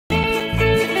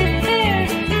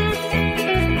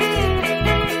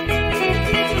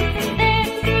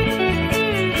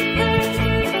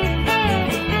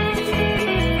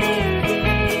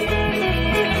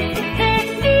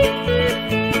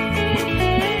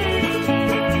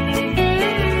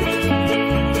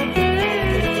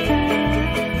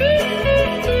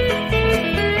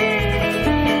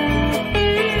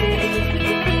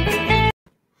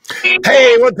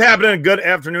what's happening? Good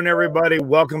afternoon, everybody.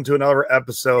 Welcome to another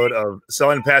episode of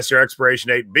Selling Past Your Expiration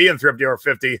Date, being Thrifty over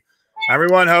 50. I'm your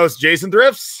one host, Jason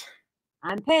Thrifts.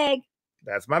 I'm Peg.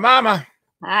 That's my mama.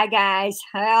 Hi, guys.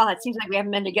 Well, it seems like we haven't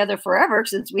been together forever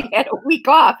since we had a week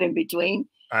off in between.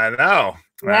 I know.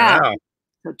 Yeah. I know.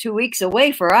 So 2 weeks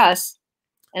away for us.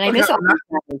 And I miss all you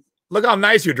guys. Look how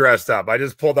nice you dressed up. I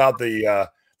just pulled out the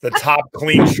top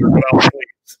clean shirt without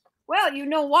sleeves. Well, you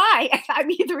know why? I'm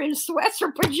either in sweats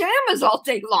or pajamas all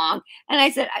day long. And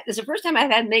I said, it's the first time I've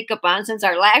had makeup on since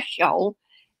our last show.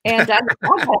 And I got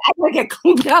to get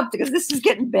cleaned up because this is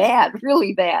getting bad,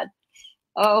 really bad.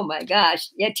 Oh, my gosh.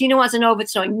 Yeah, Tina wants to know if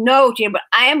it's snowing. No, Tina, but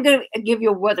I am going to give you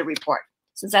a weather report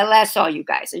since I last saw you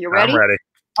guys. Are you ready? I'm ready.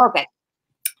 Okay.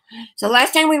 So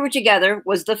last time we were together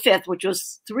was the 5th, which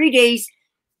was 3 days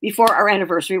before our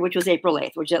anniversary, which was April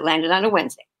 8th, which it landed on a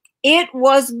Wednesday. It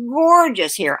was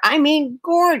gorgeous here. I mean,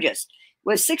 gorgeous. It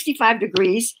was 65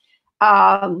 degrees.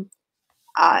 It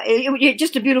was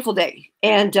just a beautiful day.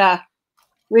 And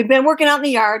we've been working out in the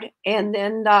yard. And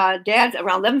then Dad,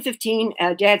 around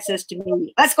 11:15, Dad says to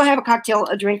me, let's go have a cocktail,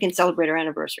 a drink, and celebrate our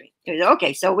anniversary. Said,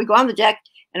 okay, so we go on the deck,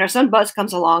 and our son Buzz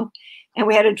comes along, and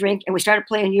we had a drink, and we started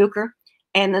playing euchre.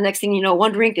 And the next thing you know,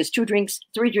 1 drink is 2 drinks,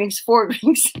 3 drinks, 4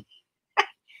 drinks.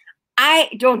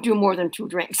 I don't do more than 2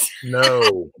 drinks.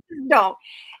 No. No.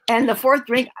 And the 4th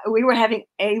drink, we were having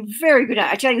a very good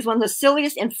night. I tell you, it was one of the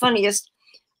silliest and funniest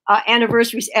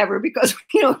anniversaries ever because,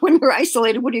 when we're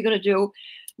isolated, what are you going to do?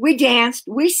 We danced,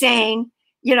 we sang,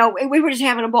 we were just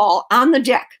having a ball on the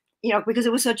deck, because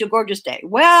it was such a gorgeous day.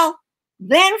 Well,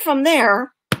 then from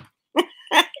there,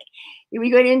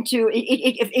 we got into,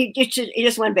 it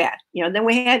just went bad. Then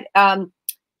we had,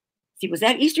 was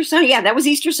that Easter Sunday? Yeah, that was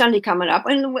Easter Sunday coming up.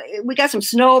 And we got some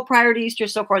snow prior to Easter,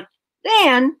 so forth.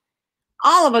 Then,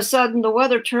 all of a sudden, the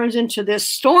weather turns into this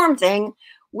storm thing.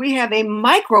 We have a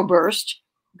microburst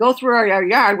go through our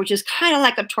yard, which is kind of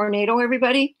like a tornado,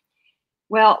 everybody.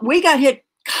 Well, we got hit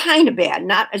kind of bad,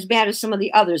 not as bad as some of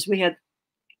the others. We had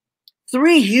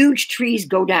 3 huge trees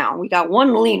go down. We got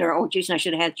 1 leaner. Oh, Jason, I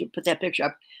should have had you put that picture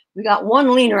up. We got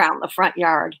 1 leaner out in the front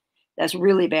yard. That's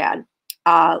really bad.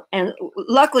 And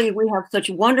luckily, we have such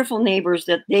wonderful neighbors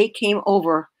that they came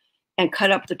over and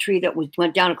cut up the tree that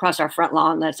went down across our front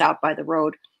lawn that's out by the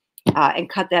road and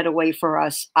cut that away for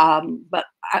us. But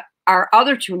our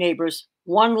other 2 neighbors,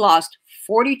 one lost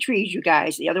 40 trees, you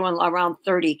guys, the other one around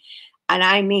 30. And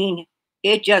I mean,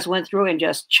 it just went through and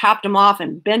just chopped them off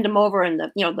and bent them over. And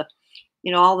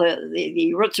all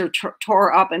the roots are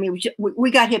tore up. I mean,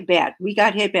 we got hit bad. We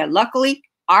got hit bad. Luckily,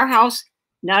 our house,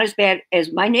 not as bad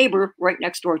as my neighbor right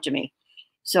next door to me.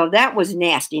 So that was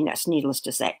nastiness, needless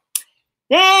to say.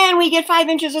 Then we get 5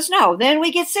 inches of snow. Then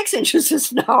we get 6 inches of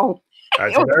snow.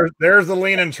 Right, so there's the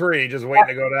leaning tree just waiting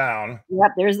to go down.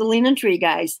 Yep, there's the leaning tree,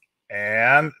 guys.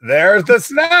 And there's the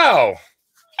snow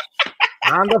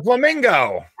on the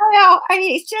flamingo. I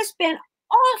mean, it's just been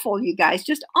awful, you guys.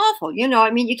 Just awful. You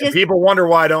just... People wonder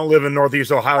why I don't live in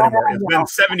Northeast Ohio anymore. It's been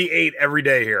 78 every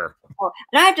day here.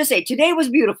 And I have to say, today was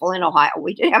beautiful in Ohio.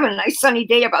 We did have a nice sunny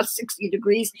day, about 60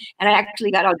 degrees, and I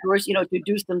actually got outdoors, to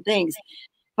do some things.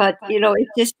 But,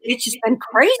 it's just been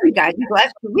crazy, guys, these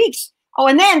last 2 weeks. Oh,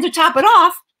 and then to top it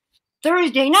off,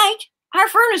 Thursday night, our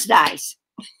furnace dies.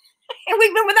 And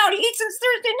we've been without heat since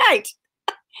Thursday night.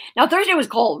 Now, Thursday was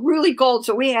cold, really cold.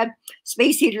 So we had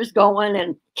space heaters going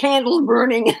and candles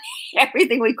burning and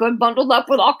everything we could, bundled up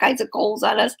with all kinds of coals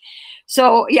on us.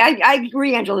 So, yeah, I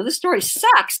agree, Angela. This story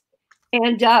sucks.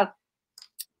 And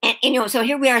so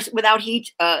here we are without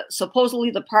heat.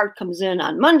 Supposedly the part comes in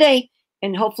on Monday,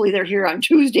 and hopefully they're here on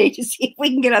Tuesday to see if we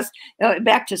can get us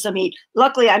back to some heat.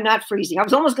 Luckily, I'm not freezing. I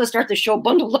was almost going to start the show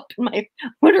bundled up in my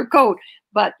winter coat,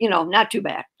 but, not too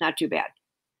bad. Not too bad.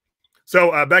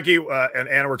 So Becky and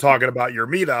Anna were talking about your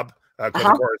meetup because,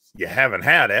 of course, you haven't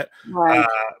had it. Right.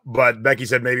 But Becky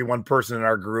said maybe one person in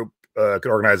our group could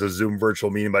organize a Zoom virtual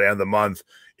meeting by the end of the month.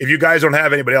 If you guys don't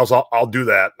have anybody else, I'll do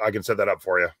that. I can set that up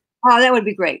for you. Oh, that would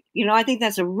be great. I think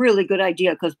that's a really good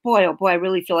idea because, boy, oh, boy, I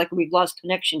really feel like we've lost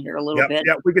connection here a little bit.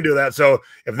 Yeah, we can do that. So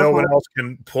if no one else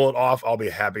can pull it off, I'll be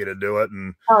happy to do it.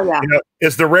 And,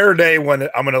 it's the rare day when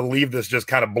I'm going to leave this just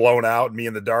kind of blown out, me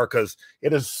in the dark, because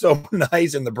it is so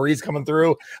nice and the breeze coming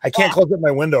through. I can't close up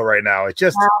my window right now. It's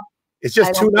just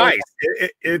too nice.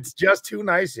 It's just too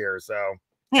nice here. So.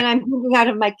 And I'm drinking out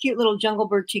of my cute little Jungle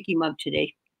Bird tiki mug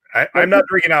today. I'm not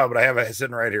drinking out, but I have it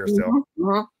sitting right here still.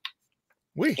 Mm-hmm.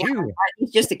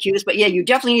 It's just the cutest, but yeah, you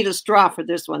definitely need a straw for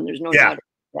this one. There's no doubt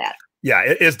about that. Yeah,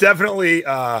 it's definitely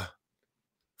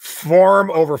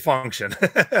form over function.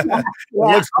 It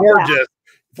looks gorgeous.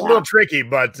 It's a little tricky,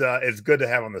 but it's good to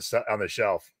have on the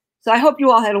shelf. So I hope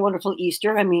you all had a wonderful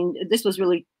Easter. I mean, this was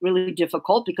really, really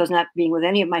difficult because not being with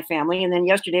any of my family. And then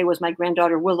yesterday was my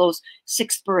granddaughter Willow's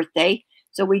 6th birthday.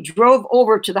 So we drove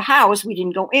over to the house. We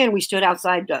didn't go in. We stood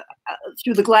outside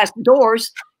through the glass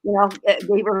doors, you know,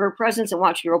 gave her her presents and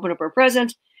watched her open up her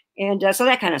present. And so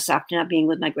that kind of sucked, not being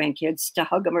with my grandkids to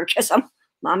hug them or kiss them.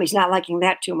 Mommy's not liking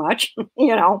that too much,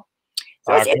 you know.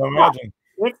 So I can imagine.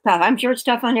 It's tough. I'm sure it's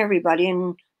tough on everybody,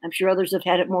 and I'm sure others have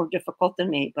had it more difficult than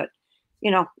me. But you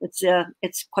know, it's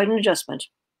quite an adjustment,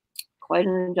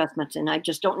 and I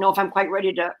just don't know if I'm quite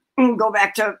ready to go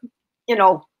back to, you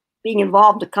know, being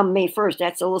involved to come May 1st.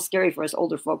 That's a little scary for us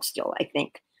older folks still, I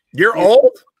think. You're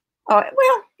old? Well,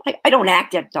 I don't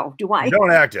act it though, do I? You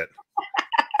don't act it.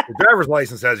 Your driver's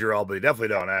license says you're old, but you definitely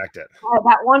don't act it.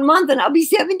 About 1 month and I'll be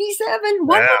 77.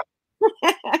 Yeah.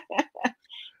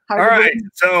 All right.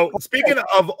 So speaking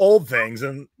of old things,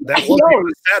 and that wasn't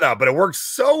the setup, but it works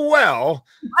so well.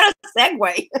 What a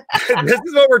segue. This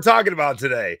is what we're talking about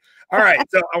today. All right.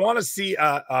 So I want to see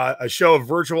a show of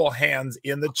virtual hands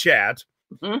in the chat.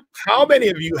 Mm-hmm. How many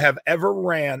of you have ever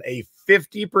ran a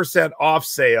 50% off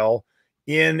sale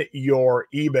in your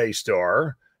eBay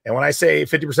store? And when I say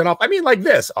 50% off, I mean like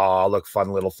this. Oh, look, fun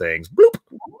little things. Boop.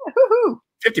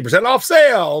 50% off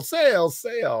sale.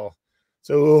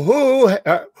 So who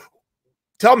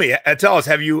tell us,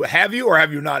 have you or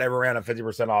have you not ever ran a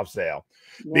 50% off sale?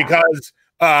 Yeah. Because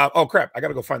oh crap, I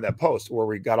gotta go find that post where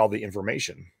we got all the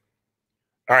information.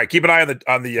 All right, keep an eye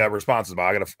on the responses,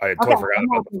 Bob. I totally forgot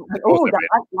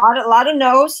about a lot of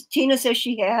no's. Tina says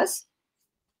she has.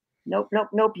 Nope.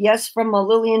 Yes from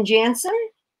Lillian Jansen.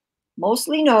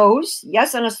 Mostly no's.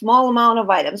 Yes on a small amount of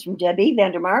items from Debbie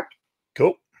Vandermark.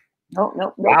 Cool.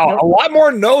 No. Wow, a lot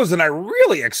more no's than I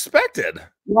really expected.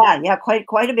 Yeah,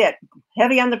 quite a bit.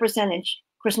 Heavy on the percentage.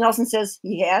 Chris Nelson says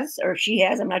he has or she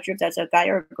has. I'm not sure if that's a guy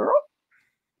or a girl.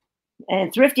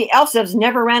 And Thrifty Elf says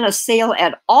never ran a sale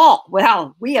at all.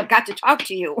 Well, we have got to talk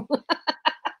to you.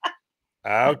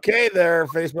 Okay, there,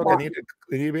 Facebook. Yeah. I need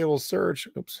to be able to search.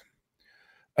 Oops.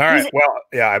 All right. Well,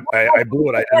 yeah, I blew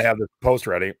it. I didn't have the post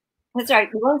ready. That's right.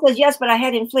 One says yes, but I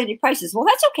had inflated prices. Well,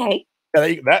 that's okay.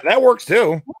 Yeah, that works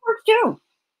too. That works too.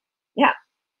 Yeah,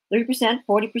 30%,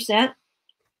 40%.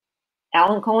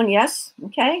 Alan Cohen, yes.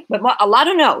 Okay, but a lot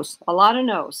of no's.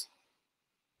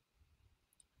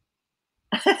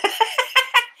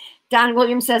 Don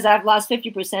Williams says I've lost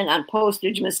 50% on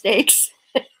postage mistakes.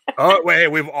 Oh, wait,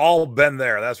 we've all been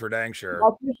there. That's for dang sure.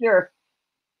 That's for sure.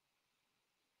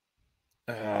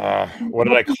 What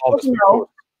did I call this?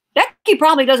 Becky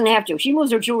probably doesn't have to. She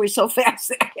moves her jewelry so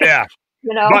fast. Yeah.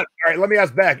 You know. But all right, let me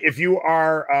ask back. If you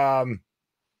are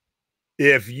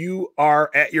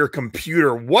at your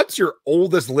computer, what's your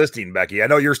oldest listing, Becky? I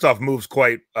know your stuff moves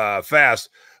quite fast,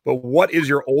 but what is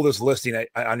your oldest listing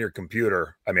on your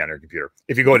computer? I mean, on your computer.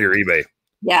 If you go to your eBay.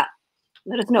 Yeah.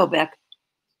 Let us know, Beck.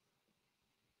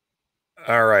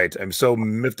 All right. I'm so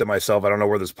miffed at myself. I don't know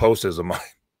where this post is of mine.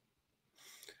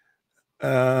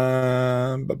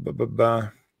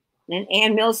 And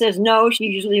Ann Mills says no, she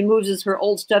usually moves her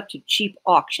old stuff to cheap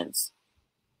auctions.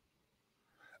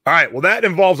 All right. Well, that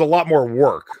involves a lot more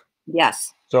work.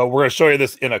 Yes. So we're going to show you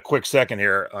this in a quick second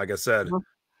here. Like I said.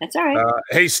 That's all right.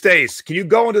 Hey, Stace, can you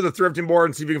go into the thrifting board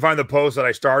and see if you can find the post that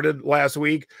I started last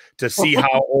week to see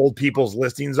how old people's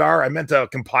listings are? I meant to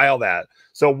compile that.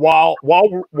 So while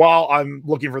I'm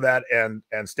looking for that and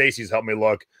Stacy's helped me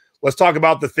look, let's talk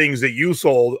about the things that you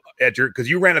sold at your, because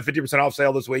you ran a 50% off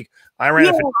sale this week. I ran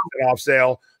a 50% off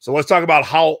sale. So let's talk about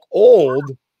how old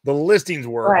the listings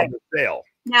were on the sale.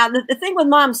 Now, the thing with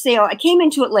Mom's sale, I came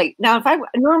into it late. Now, if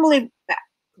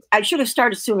I should have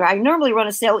started sooner. I normally run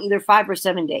a sale either 5 or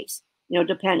 7 days, you know,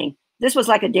 depending. This was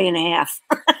like a day and a half.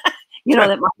 You know,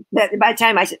 that by the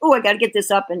time I said, oh, I got to get this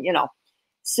up and, you know.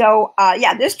 So,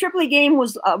 yeah, this Tripoli game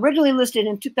was originally listed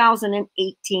in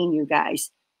 2018, you guys.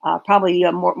 Probably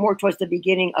more towards the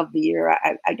beginning of the year.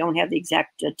 I don't have the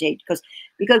exact date because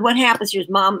what happens is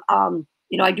Mom,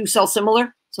 you know, I do sell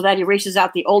similar. So that erases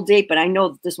out the old date, but I know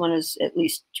that this one is at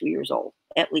least 2 years old,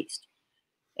 at least.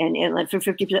 And for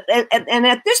 50%. And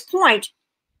at this point,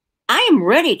 I am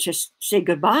ready to say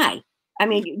goodbye. I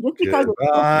mean, just because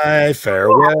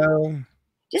farewell.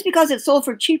 Just because it's sold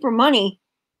for cheaper money,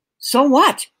 so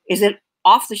what? Is it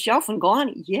off the shelf and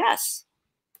gone? Yes.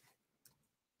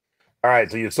 All right,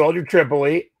 so you sold your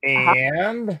Tripoli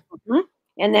and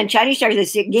and then Chinese Star.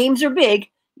 The games are big,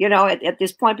 you know, at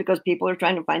this point because people are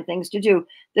trying to find things to do.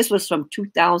 This was from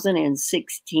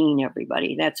 2016,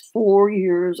 everybody. That's 4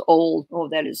 years old. Oh,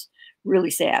 that is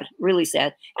really sad, really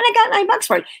sad. And I got $9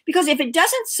 for it because if it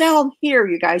doesn't sell here,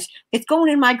 you guys, it's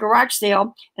going in my garage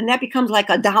sale and that becomes like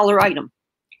 $1 item.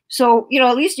 So,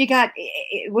 at least you got,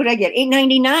 what did I get?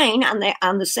 $8.99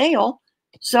 on the sale.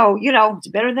 So, it's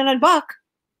better than $1.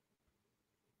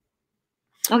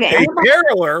 Okay. Hey,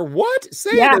 caroler, what?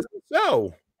 Say it isn't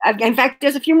so. In fact,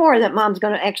 there's a few more that Mom's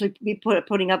going to actually be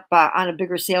putting up on a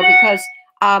bigger sale because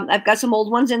I've got some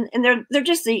old ones and they're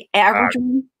just the average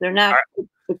ones. They're not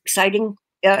exciting,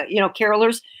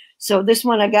 carolers. So this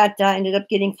one I got ended up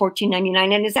getting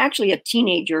 $14.99, and it's actually a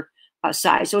teenager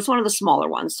size. So it's one of the smaller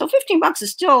ones. So $15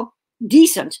 is still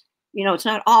decent. It's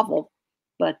not awful,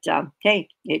 but hey,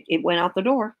 it went out the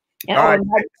door. And, all right,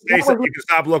 you can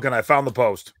stop looking. I found the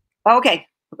post. Okay.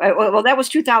 Well, that was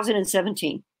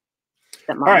 2017.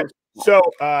 All right.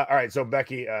 So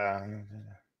Becky,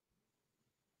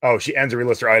 she ends and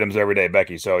relists her items every day,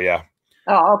 Becky. So yeah.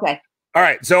 Oh, okay. All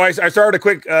right. So I started a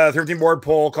quick 13 board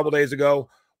poll a couple days ago.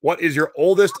 What is your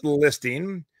oldest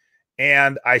listing?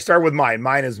 And I start with mine.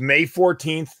 Mine is May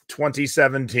 14th,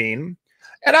 2017.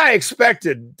 And I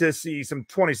expected to see some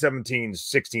 2017s,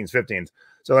 16s, 15s.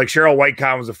 So like Cheryl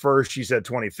Whitecon was the first. She said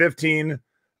 2015.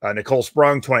 Nicole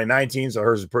Sprung, 2019. So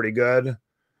hers is pretty good.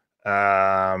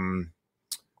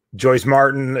 Joyce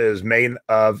Martin is May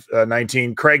of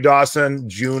 19. Craig Dawson,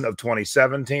 June of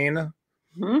 2017.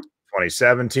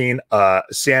 2017.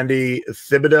 Sandy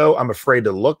Thibodeau, I'm afraid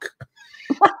to look.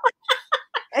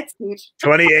 That's huge.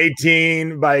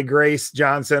 2018 by Grace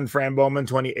Johnson, Fran Bowman,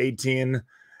 2018.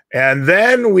 And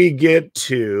then we get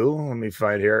to, let me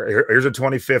find here. Here's a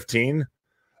 2015.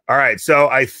 All right. So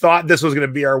I thought this was going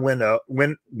to be our winner.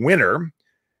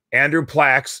 Andrew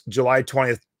Plax, July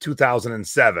 20th,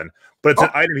 2007. But it's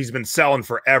an item he's been selling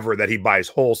forever that he buys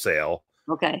wholesale.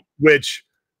 Okay. Which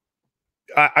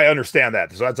I understand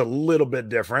that. So that's a little bit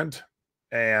different.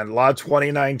 And a lot of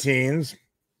 2019s.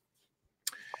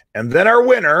 And then our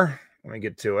winner, let me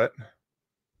get to it,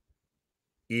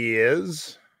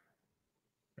 is,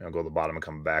 I'll go to the bottom and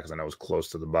come back because I know it's close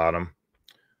to the bottom.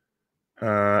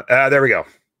 There we go.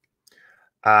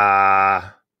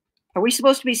 Are we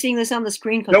supposed to be seeing this on the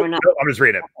screen? Nope, we're not. Nope, I'm just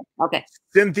reading it. Okay.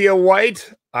 Cynthia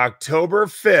White, October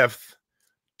 5th,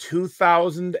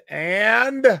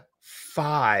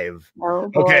 2005. Oh,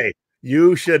 boy. Okay.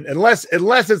 You should, unless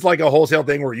it's like a wholesale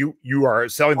thing where you are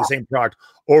selling the same product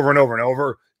over and over and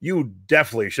over, you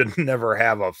definitely should never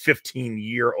have a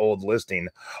 15-year-old listing.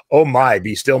 Oh my,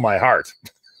 be still my heart.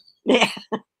 Yeah.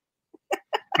 All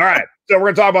right. So we're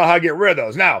going to talk about how to get rid of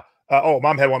those. Now,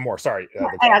 Mom had one more. Sorry.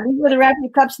 These were the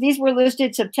Raffia Cups. These were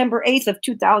listed September 8th of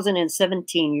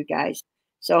 2017, you guys.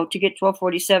 So to get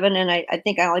 $12.47, and I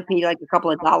think I only paid like a couple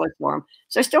of dollars for them.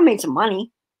 So I still made some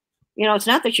money. It's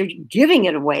not that you're giving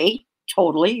it away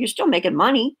totally. You're still making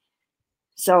money.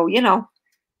 So,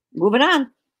 moving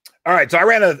on. All right. So I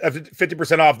ran a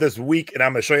 50% off this week, and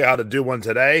I'm going to show you how to do one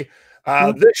today.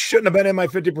 This shouldn't have been in my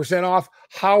 50% off.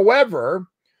 However,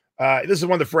 this is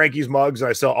one of the Frankie's mugs, and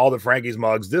I sell all the Frankie's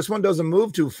mugs. This one doesn't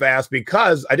move too fast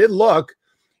because I did look.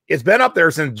 It's been up there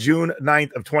since June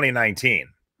 9th of 2019.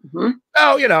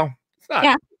 Oh, it's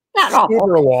not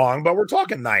super long, but we're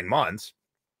talking 9 months.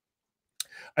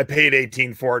 I paid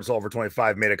 $18 for it, so over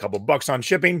 $25, made a couple bucks on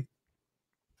shipping,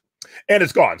 and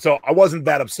it's gone. So I wasn't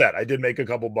that upset. I did make a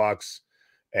couple bucks,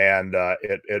 and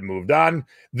it moved on.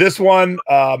 This one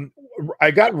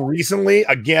I got recently.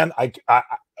 Again, I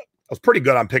was pretty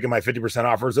good on picking my 50%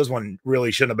 offers. This one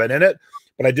really shouldn't have been in it,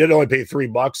 but I did only pay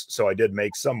 $3, so I did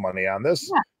make some money on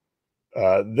this.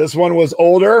 Yeah. This one was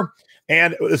older.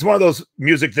 And it's one of those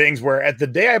music things where at the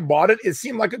day I bought it, it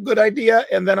seemed like a good idea.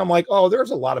 And then I'm like, oh,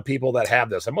 there's a lot of people that have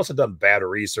this. I must have done bad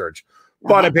research.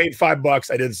 But I paid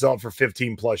 $5. I did sell it for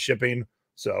 15 plus shipping.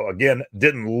 So again,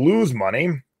 didn't lose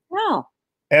money. No.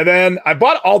 And then I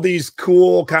bought all these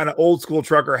cool kind of old school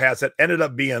trucker hats that ended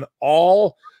up being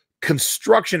all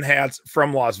construction hats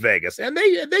from Las Vegas. And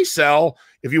they sell.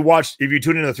 If you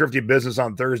tune into Thrifty Business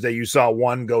on Thursday, you saw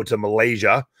one go to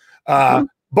Malaysia.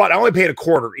 But I only paid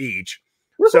 $0.25 each.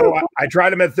 So I tried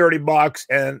them at $30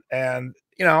 and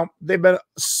they've been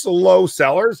slow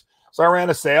sellers. So I ran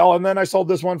a sale and then I sold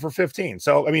this one for $15.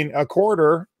 So, I mean,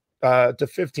 $0.25 to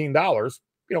 $15,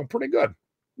 pretty good.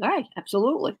 All right.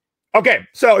 Absolutely. Okay.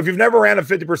 So if you've never ran a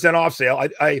 50% off sale,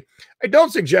 I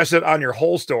don't suggest it on your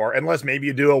whole store unless maybe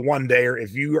you do a one day, or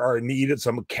if you are needed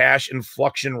some cash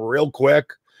inflection real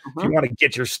quick, if you want to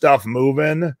get your stuff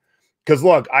moving. Because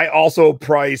look, I also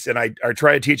price, and I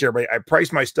try to teach everybody, I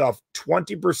price my stuff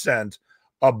 20%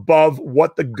 above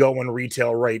what the going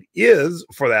retail rate is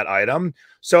for that item.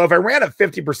 So if I ran a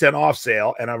 50% off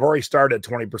sale and I've already started at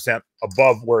 20%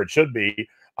 above where it should be,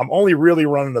 I'm only really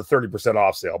running a 30%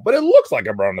 off sale. But it looks like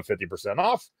I'm running a 50%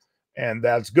 off, and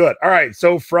that's good. All right,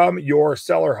 so from your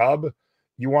Seller Hub,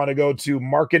 you want to go to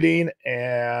marketing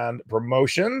and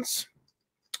promotions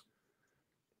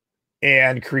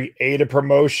and create a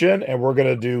promotion. And we're going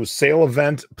to do sale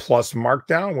event plus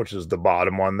markdown, which is the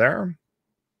bottom one there.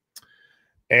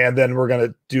 And then we're going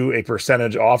to do a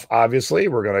percentage off. Obviously,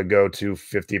 we're going to go to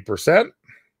 50%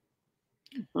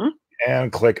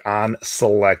 and click on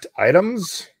select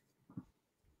items.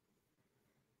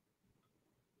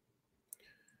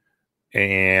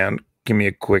 And give me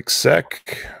a quick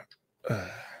sec. All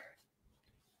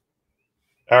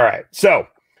right. So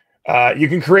you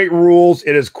can create rules.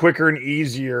 It is quicker and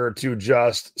easier to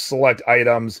just select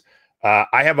items.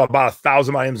 I have about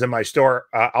 1,000 items in my store.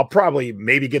 I'll probably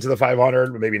maybe get to the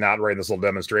 500, but maybe not right in this little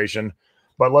demonstration.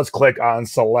 But let's click on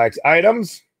select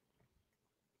items.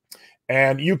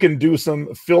 And you can do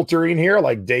some filtering here,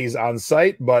 like days on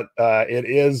site, but it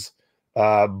is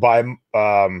by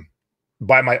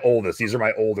my oldest. These are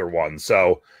my older ones.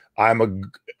 So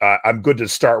I'm good to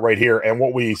start right here. And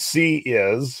what we see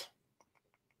is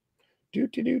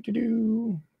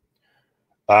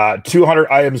 200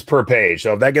 items per page.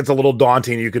 So if that gets a little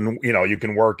daunting, you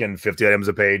can work in 50 items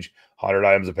a page, 100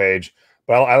 items a page.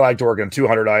 But I like to work in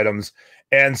 200 items.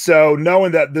 And so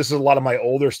knowing that this is a lot of my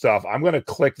older stuff, I'm going to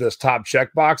click this top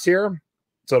checkbox here.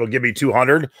 So it'll give me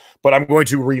 200, but I'm going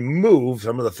to remove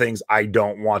some of the things I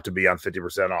don't want to be on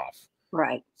 50% off.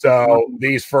 Right. So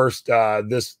these first,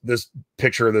 this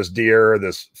picture of this deer,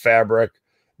 this fabric,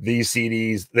 these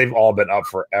CDs, they've all been up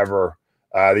forever.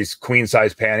 These queen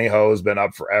size pantyhose been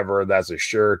up forever. That's a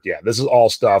shirt. Yeah, this is all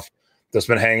stuff that's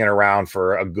been hanging around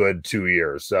for a good 2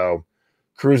 years. So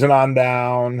cruising on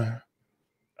down.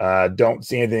 Don't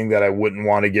see anything that I wouldn't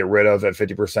want to get rid of at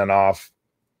 50% off.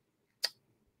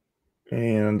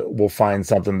 And we'll find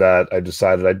something that I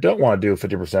decided I don't want to do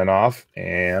 50% off,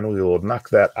 and we will knock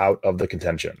that out of the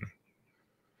contention.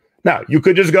 Now, you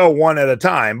could just go one at a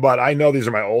time, but I know these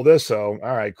are my oldest, so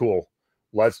all right, cool.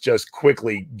 Let's just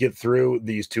quickly get through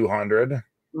these 200.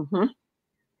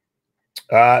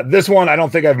 This one, I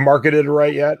don't think I've marketed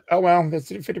right yet. Oh, well, it's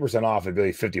 50% off. It'd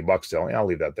be $50 still. Yeah, I'll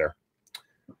leave that there.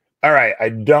 All right, I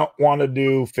don't want to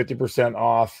do 50%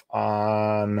 off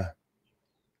on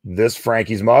this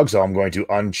Frankie's mug, so I'm going to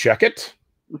uncheck it.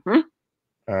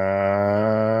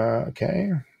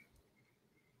 Okay.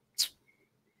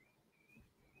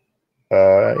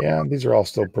 Yeah, these are all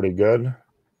still pretty good.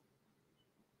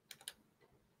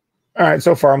 All right,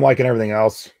 so far I'm liking everything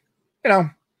else. You know,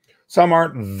 some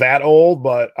aren't that old,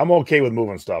 but I'm okay with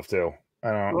moving stuff too.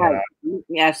 I don't. Right.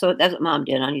 Yeah, so that's what Mom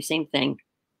did on you. Same thing.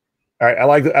 All right,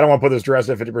 I don't want to put this dress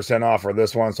at 50% off or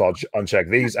this one, so I'll uncheck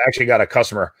these. I actually got a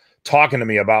customer talking to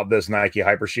me about this Nike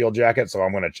Hyper Shield jacket, so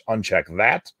I'm going to uncheck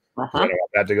that. I don't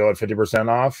want that to go at 50%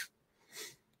 off.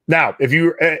 Now, if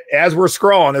you, as we're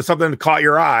scrolling, if something caught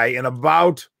your eye, in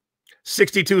about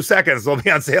 62 seconds, they'll be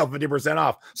on sale 50%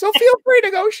 off. So feel free to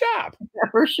go shop.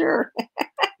 Yeah, for sure.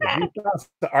 All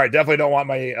right, definitely don't want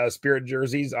my Spirit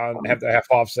jerseys on half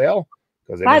off sale.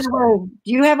 By the way,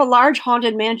 do you have a large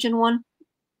Haunted Mansion one?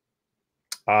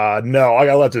 No, I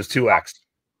got left as 2X.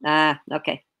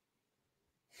 Okay.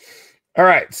 All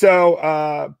right,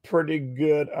 so pretty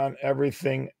good on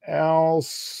everything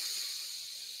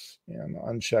else. Yeah, I'm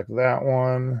gonna uncheck that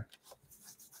one.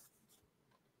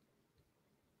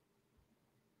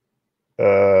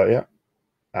 Yeah,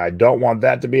 I don't want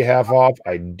that to be half off.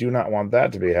 I do not want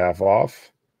that to be half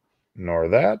off, nor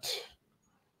that,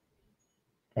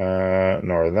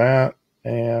 nor that,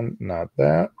 and not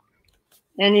that.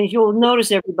 And as you'll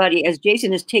notice, everybody, as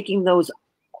Jason is taking those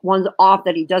ones off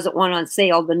that he doesn't want on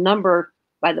sale, the number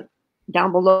by the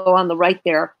down below on the right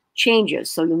there changes.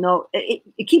 So you'll know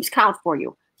it keeps count for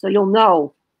you. So you'll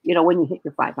know, when you hit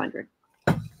your 500.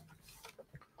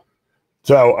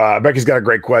 So Becky's got a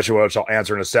great question, which I'll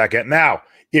answer in a second. Now,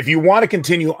 if you want to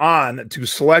continue on to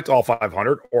select all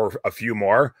 500 or a few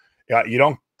more, you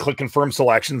don't click confirm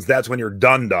selections. That's when you're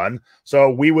done. So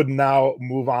we would now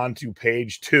move on to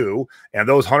page 2, and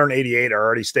those 188 are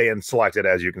already staying selected.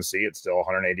 As you can see, it's still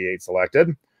 188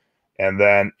 selected. And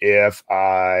then if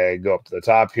I go up to the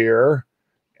top here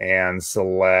and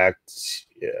select,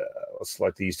 let's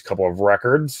select these couple of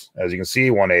records. As you can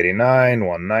see, 189,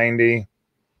 190,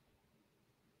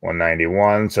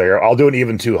 191. So here, I'll do an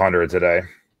even 200 today.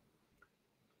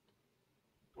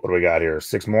 What do we got here?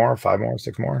 6 more, 5 more,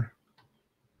 6 more.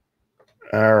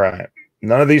 All right.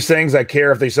 None of these things I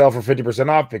care if they sell for 50%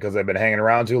 off because they've been hanging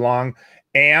around too long.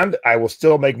 And I will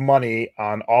still make money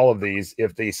on all of these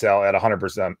if they sell at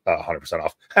 100%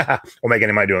 off. Won't make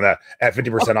any money doing that. At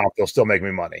 50% off, they'll still make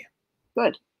me money.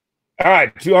 Good. All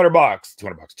right.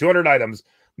 $200. 200 items.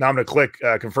 Now I'm going to click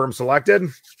confirm selected.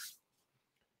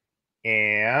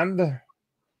 And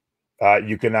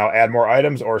You can now add more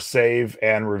items or save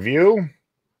and review.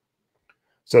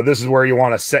 So this is where you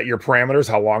want to set your parameters,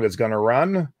 how long it's going to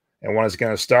run and when it's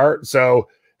going to start. So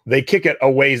they kick it a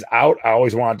ways out. I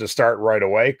always want it to start right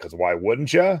away because why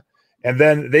wouldn't you? And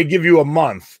then they give you a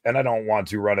month, and I don't want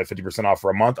to run it 50% off for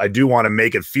a month. I do want to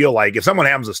make it feel like if someone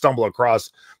happens to stumble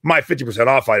across my 50%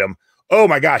 off item, oh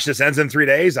my gosh, this ends in 3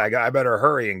 days. I better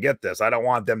hurry and get this. I don't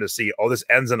want them to see, oh, this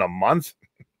ends in a month.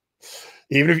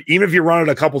 Even if you run it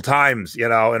a couple times,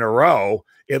 in a row,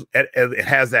 it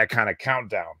has that kind of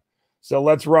countdown. So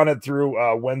let's run it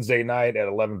through Wednesday night at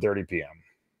 11:30 p.m.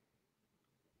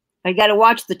 I got to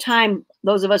watch the time.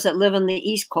 Those of us that live on the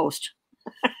East Coast.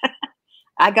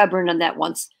 I got burned on that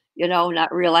once,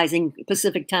 not realizing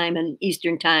Pacific time and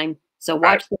Eastern time. So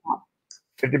watch that.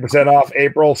 50% off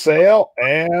April sale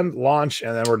and launch,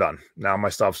 and then we're done. Now my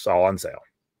stuff's all on sale.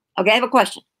 Okay, I have a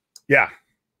question. Yeah.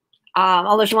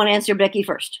 Unless you want to answer Becky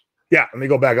first. Yeah, let me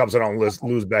go back up so I don't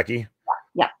lose Becky.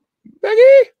 Yeah.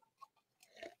 Becky!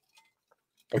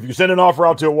 If you send an offer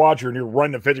out to a watcher and you're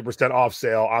running a 50% off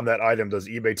sale on that item, does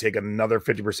eBay take another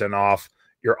 50% off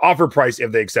your offer price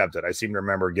if they accept it? I seem to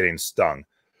remember getting stung.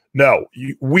 No,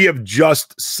 we have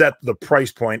just set the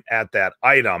price point at that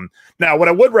item. Now, what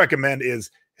I would recommend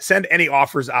is send any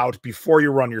offers out before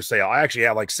you run your sale. I actually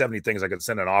have like 70 things I could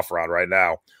send an offer out right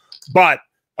now. But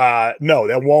no,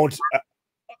 that won't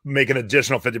make an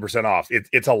additional 50% off.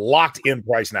 It's a locked-in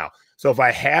price now. So if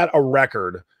I had a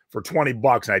record for 20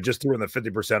 bucks and I just threw in the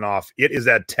 50% off, it is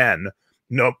at 10,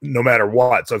 no matter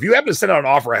what. So if you happen to send out an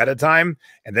offer ahead of time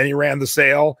and then you ran the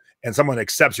sale and someone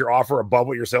accepts your offer above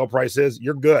what your sale price is,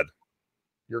 you're good.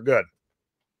 You're good.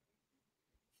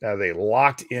 That is a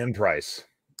locked-in price.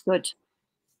 Good.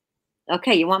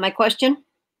 Okay, you want my question?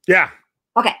 Yeah.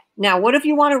 Okay. Now, what if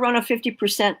you want to run a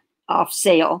 50% off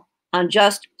sale on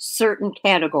just certain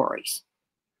categories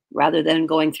rather than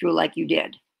going through like you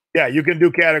did? Yeah, you can do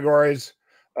categories.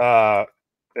 I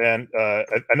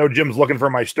know Jim's looking for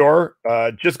my store.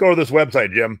 Just go to this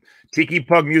website, Jim,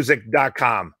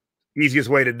 tikipugmusic.com. Easiest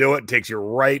way to do it. Takes you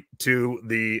right to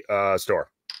the store.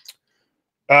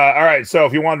 All right. So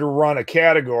if you wanted to run a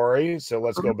category, so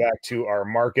let's go back to our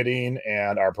marketing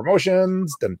and our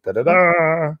promotions. Dun, da, da,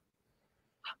 da.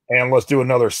 And let's do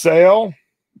another sale.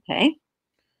 Okay.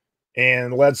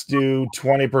 And let's do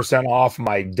 20% off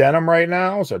my denim right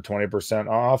now. So 20%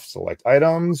 off, select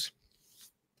items.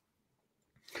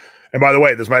 And by the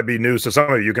way, this might be news to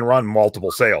some of you. You can run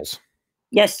multiple sales.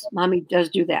 Yes, Mommy does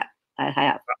do that. I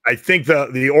have. I think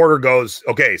the order goes,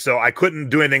 okay, so I couldn't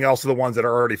do anything else to the ones that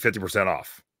are already 50%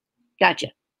 off.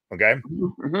 Gotcha. Okay.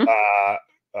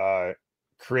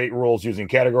 Create rules using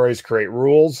categories, create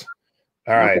rules.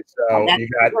 All right. So you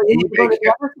got eBay,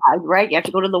 right? You have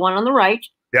to go to the one on the right.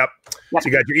 Yep. So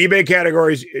you got your eBay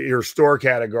categories, your store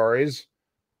categories.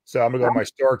 So I'm going to go to my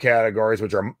store categories,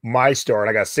 which are my store. And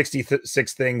I got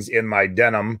 66 things in my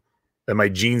denim, in my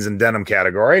jeans and denim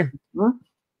category.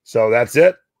 So that's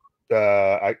it.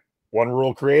 One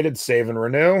rule created, save and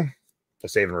renew.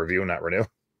 Save and review, not renew.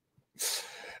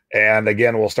 And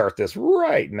again, we'll start this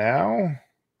right now.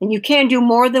 And you can do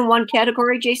more than one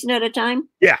category, Jason, at a time?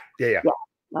 Yeah.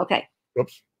 Okay.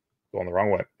 Oops. Going the wrong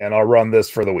way. And I'll run this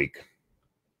for the week.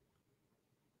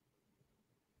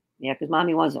 Yeah, because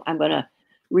Mommy wants, I'm going to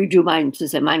redo mine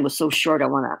since mine was so short.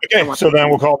 Okay, so then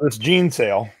we'll call this jean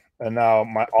sale. And now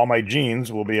all my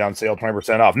jeans will be on sale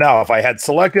 20% off. Now, if I had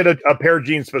selected a pair of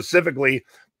jeans specifically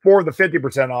for the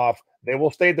 50% off, they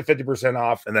will stay at the 50%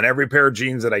 off. And then every pair of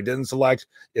jeans that I didn't select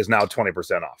is now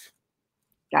 20% off.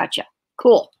 Gotcha.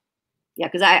 Cool. Yeah,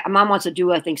 because Mom wants to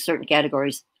do, I think, certain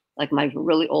categories, like my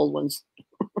really old ones.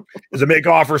 Is the make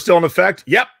offer still in effect?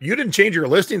 Yep. You didn't change your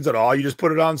listings at all. You just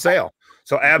put it on sale.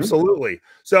 So absolutely.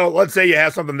 So let's say you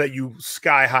have something that you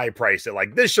sky high price it.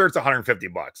 Like this shirt's 150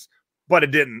 bucks. But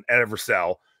it didn't ever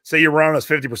sell. Say you're running us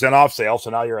 50% off sale, so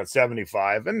now you're at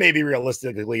 75, and maybe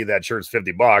realistically that shirt's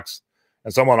 50 bucks,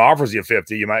 and someone offers you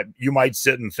 50, you might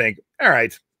sit and think, all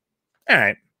right,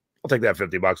 I'll take that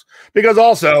 50 bucks. Because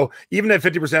also, even at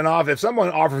 50% off, if someone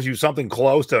offers you something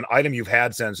close to an item you've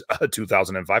had since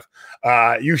 2005,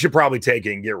 you should probably take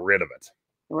it and get rid of it.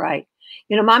 Right.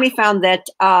 Mommy found that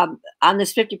on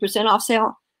this 50% off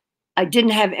sale, I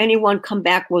didn't have anyone come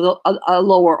back with a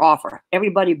lower offer.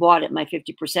 Everybody bought at my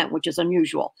 50%, which is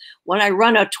unusual. When I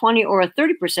run a 20 or a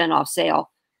 30% off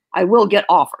sale, I will get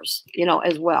offers,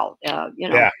 as well.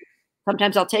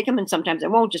 Sometimes I'll take them and sometimes I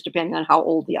won't, just depending on how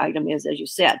old the item is, as you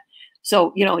said.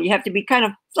 So, you have to be kind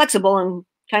of flexible and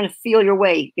kind of feel your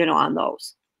way, on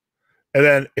those. And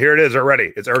then here it is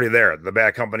already. It's already there. The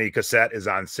Bad Company cassette is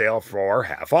on sale for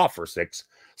half off for $6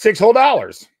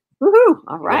 whole. Woohoo!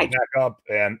 All right. Back up,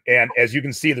 and as you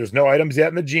can see, there's no items yet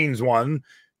in the jeans one.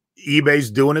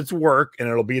 eBay's doing its work, and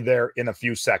it'll be there in a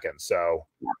few seconds. So,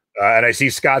 and I see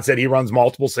Scott said he runs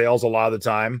multiple sales a lot of the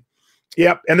time.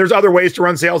 Yep, and there's other ways to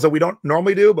run sales that we don't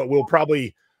normally do, but we'll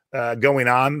probably going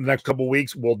on the next couple of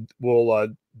weeks. We'll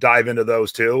dive into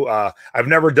those too. I've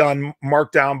never done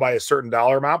markdown by a certain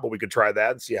dollar amount, but we could try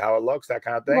that and see how it looks, that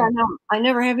kind of thing. Yeah, no, I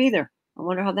never have either. I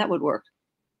wonder how that would work.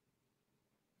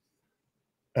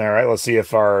 All right, let's see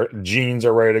if our jeans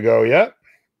are ready to go yet.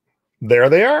 There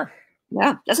they are.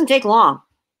 Yeah, doesn't take long.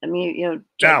 I mean,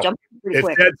 jump pretty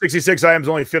quick. It said 66 items,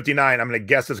 only 59. I'm going to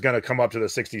guess it's going to come up to the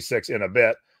 66 in a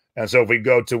bit. And so if we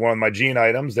go to one of my jean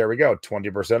items, there we go,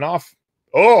 20% off.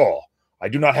 Oh, I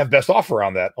do not have best offer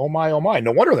on that. Oh my, oh my.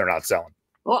 No wonder they're not selling.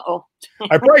 Uh-oh.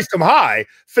 I priced them high,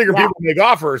 figure people make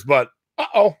offers, but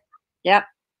uh-oh. Yep.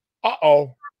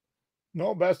 Uh-oh.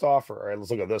 No best offer. All right,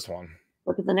 let's look at this one.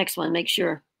 Look at the next one. Make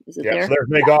sure. Is it there? So there's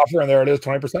make offer, and there it is,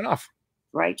 20% off.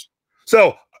 Right.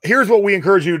 So here's what we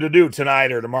encourage you to do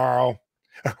tonight or tomorrow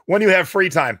when you have free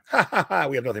time.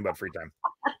 We have nothing but free time.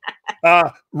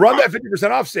 Run that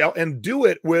 50% off sale and do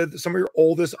it with some of your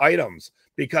oldest items.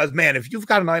 Because, man, if you've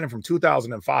got an item from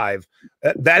 2005,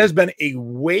 that has been a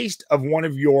waste of one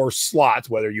of your slots,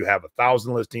 whether you have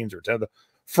 1,000 listings or 10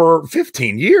 for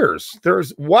 15 years. There's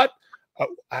what?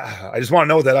 I just want to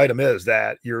know what that item is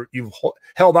that you've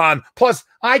held on. Plus,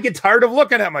 I get tired of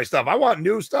looking at my stuff. I want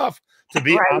new stuff to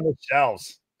be on the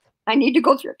shelves. I need to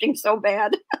go thrifting so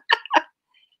bad.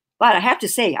 But I have to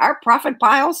say, our profit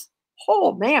piles,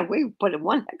 oh, man, we put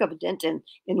one heck of a dent in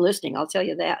listing. I'll tell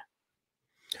you that.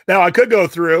 Now, I could go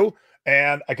through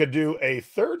and I could do a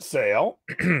third sale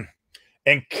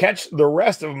and catch the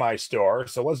rest of my store.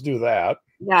 So let's do that.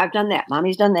 Yeah, I've done that.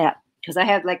 Mommy's done that because I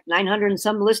had like 900 and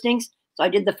some listings. So I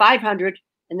did the 500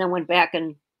 and then went back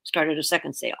and started a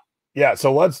second sale. Yeah,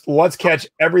 so let's catch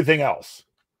everything else.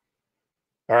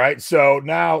 All right, so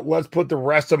now let's put the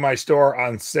rest of my store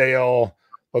on sale.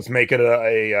 Let's make it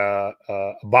a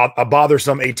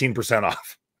bothersome 18%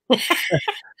 off.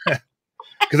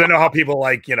 Because I know how people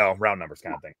like, round numbers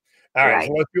kind of thing. All right,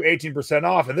 so let's do 18%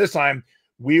 off. And this time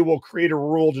we will create a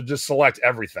rule to just select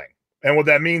everything. And what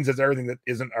that means is everything that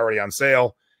isn't already on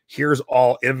sale. Here's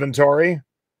all inventory.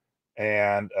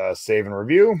 And save and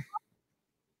review.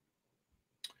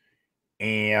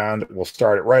 And we'll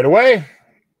start it right away.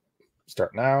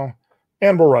 Start now.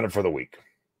 And we'll run it for the week.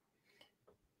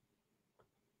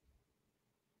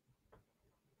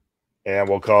 And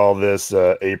we'll call this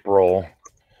April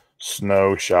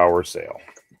Snow Shower Sale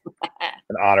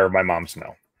in honor of my mom's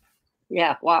snow.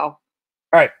 Yeah, wow.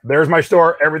 All right, there's my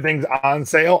store. Everything's on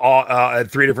sale at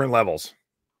 3 different levels.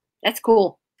 That's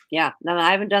cool. Yeah, no,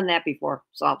 I haven't done that before,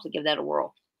 so I'll have to give that a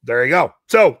whirl. There you go.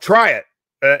 So try it,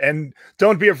 and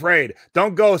don't be afraid.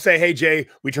 Don't go say, "Hey Jay,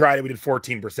 we tried it. We did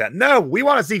 14%." No, we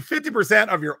want to see 50%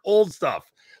 of your old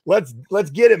stuff. Let's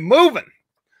get it moving.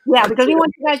 Yeah, because we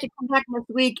want you guys to come back next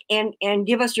week and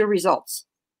give us your results.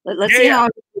 Let's see how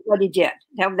everybody did.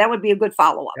 That would be a good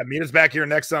follow up. Yeah, meet us back here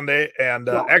next Sunday. And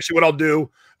actually, what I'll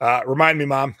do, remind me,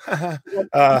 Mom, if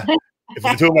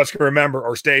the two of us can remember,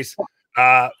 or Stace.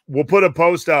 We'll put a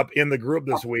post up in the group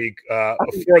this week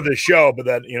for the show, but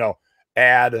then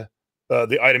add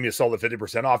the item you sold at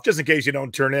 50% off, just in case you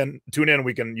don't tune in.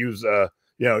 We can use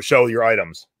show your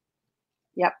items.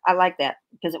 Yep, I like that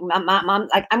because mom,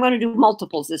 I'm going to do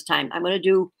multiples this time. I'm going to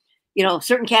do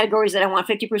certain categories that I want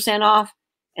 50% off,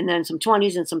 and then some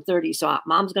 20s and some 30s. So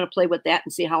Mom's going to play with that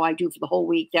and see how I do for the whole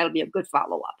week. That'll be a good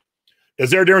follow up. Is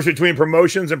there a difference between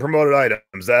promotions and promoted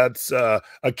items? That's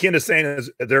akin to saying, is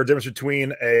there a difference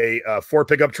between a Ford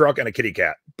pickup truck and a kitty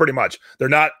cat? Pretty much. They're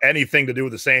not anything to do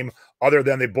with the same, other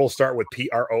than they both start with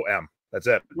PROM. That's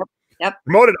it. Yep.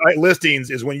 Promoted listings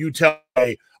is when you tell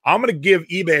me, I'm going to give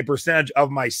eBay a percentage of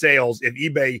my sales if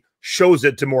eBay shows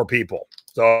it to more people.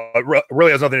 So it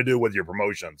really has nothing to do with your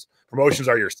promotions. Promotions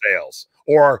are your sales.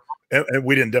 Or, and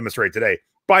we didn't demonstrate today,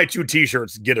 buy 2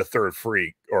 t-shirts, get a third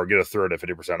free, or get a third at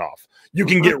 50% off. You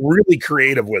can get really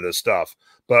creative with this stuff.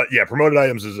 But yeah, promoted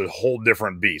items is a whole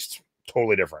different beast.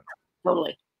 Totally different.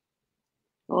 Totally.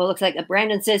 Well, it looks like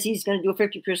Brandon says he's going to do a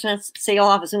 50% sale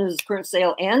off as soon as his current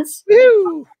sale ends.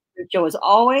 Woo! Joe, as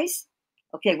always.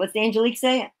 Okay, what's the Angelique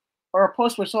say? Or a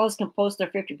post where sellers can post their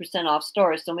 50% off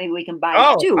stores, so maybe we can buy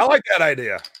it too. I like that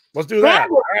idea. Let's do that.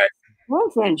 All right.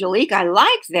 Thanks, Angelique. I like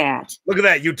that. Look at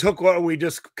that. You took what we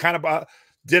just kind of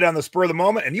did on the spur of the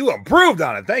moment, and you improved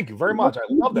on it. Thank you very much. I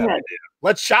love that idea.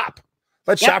 Let's shop.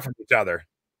 Let's shop from each other.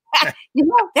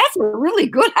 That's a really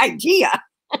good idea.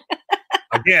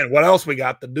 Again, what else we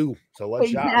got to do? So let's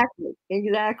shop.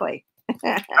 Exactly.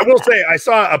 I will say, I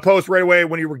saw a post right away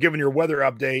when you were giving your weather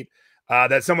update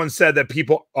that someone said that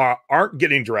people aren't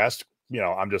getting dressed.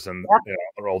 I'm just in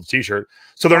an old t-shirt.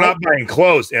 So they're not buying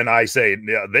clothes. And I say,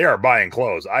 yeah, they are buying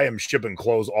clothes. I am shipping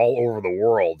clothes all over the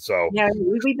world. So yeah,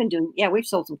 we've been doing, we've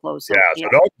sold some clothes. So, so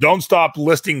don't stop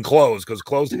listing clothes because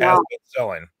clothes has been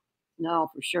selling. No,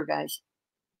 for sure, guys.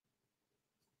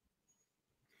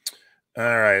 All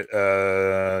right.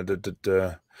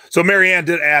 So Marianne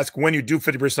did ask, when you do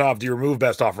 50% off, do you remove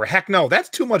best offer? Heck no, that's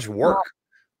too much work.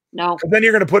 No. Then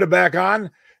you're going to put it back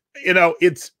on.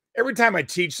 It's every time I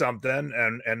teach something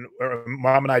and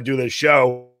Mom and I do this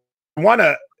show, you want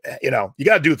to, you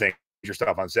got to do things your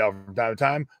stuff on sale from time to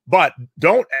time, but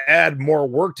don't add more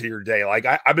work to your day. Like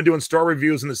I've been doing store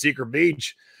reviews in the Secret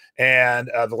Beach, and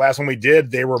the last one we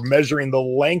did, they were measuring the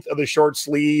length of the short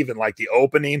sleeve and like the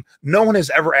opening. No one has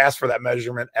ever asked for that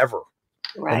measurement ever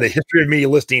in the history of me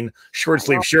listing short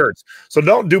sleeve shirts. So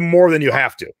don't do more than you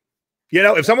have to.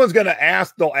 If someone's going to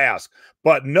ask, they'll ask,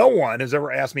 but no one has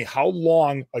ever asked me how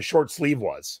long a short sleeve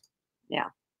was. Yeah,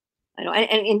 I know.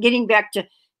 And getting back to,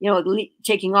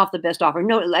 taking off the best offer.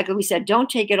 No, like we said, don't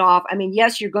take it off. I mean,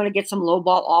 yes, you're going to get some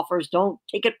lowball offers. Don't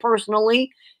take it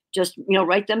personally. Just,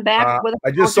 write them back.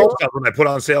 I just sold something I put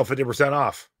on sale 50%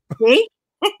 off. See?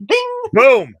 Bing.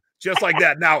 Boom. Just like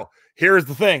that. Now, here's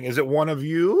the thing. Is it one of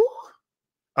you?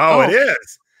 Oh, it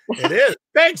is. It is.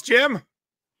 Thanks, Jim.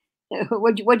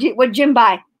 What'd Jim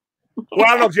buy? Well,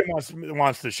 I don't know if Jim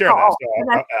wants to share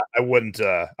that.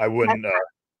 So I wouldn't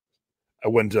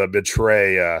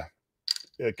betray.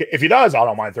 If he does, I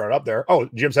don't mind throwing it up there. Oh,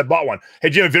 Jim said bought one. Hey,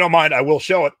 Jim, if you don't mind, I will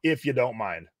show it if you don't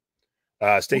mind.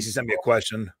 Stacy sent me a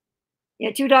question.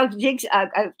 Yeah, Two Dogs Jigs.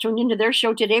 I tuned into their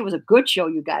show today. It was a good show,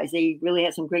 you guys. They really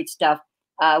had some great stuff.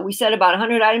 We said about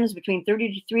 100 items between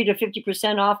 33 to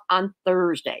 50% off on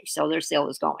Thursday. So their sale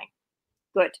is going.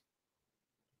 Good.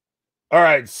 All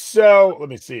right. So let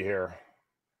me see here.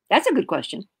 That's a good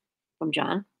question from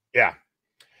John. Yeah.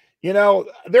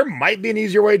 There might be an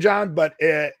easier way, John, but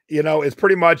it's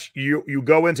pretty much you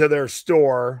go into their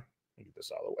store. Let me get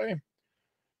this out of the way.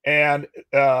 And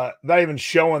not even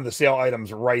showing the sale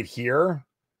items right here.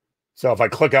 So if I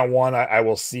click on one, I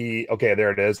will see, okay,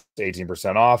 there it is,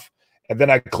 18% off. And then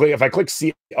if I click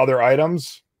see other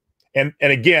items, and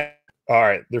again, all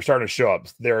right, they're starting to show up.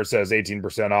 There it says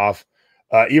 18% off.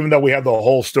 Even though we have the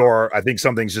whole store, I think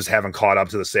some things just haven't caught up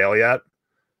to the sale yet,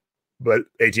 but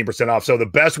 18% off. So the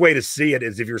best way to see it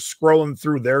is if you're scrolling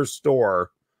through their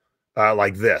store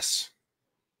like this.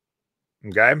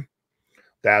 Okay.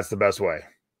 That's the best way.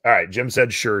 All right. Jim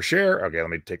said, sure, share. Okay. Let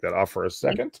me take that off for a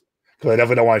second because I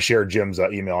definitely don't want to share Jim's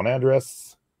email and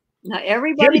address. Now,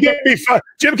 everybody.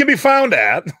 Jim can be found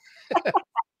at.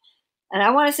 And I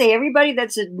want to say, everybody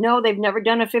that said no, they've never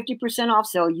done a 50% off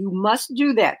sale, you must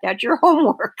do that. That's your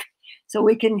homework. So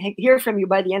we can hear from you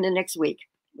by the end of next week.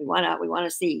 We want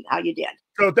to see how you did.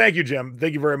 So thank you, Jim.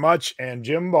 Thank you very much. And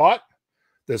Jim bought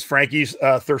this Frankie's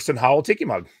Thurston Howell Tiki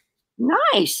mug.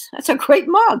 Nice. That's a great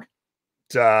mug.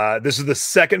 This is the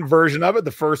second version of it.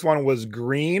 The first one was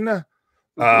green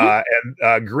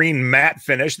and green matte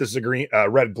finish. This is a green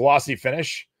red glossy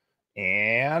finish.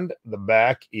 And the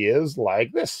back is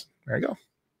like this. There you go.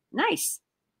 Nice.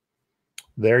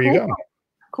 There you go.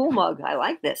 Cool mug. I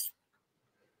like this.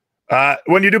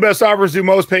 When you do best offers, do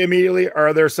most pay immediately?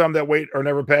 Are there some that wait or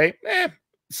never pay?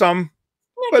 Some.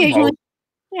 Occasionally.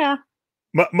 Yeah.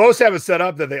 Most have it set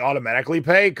up that they automatically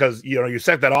pay because, you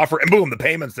set that offer and boom, the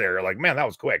payment's there. You're like, man, that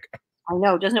was quick. I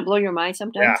know. Doesn't it blow your mind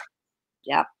sometimes?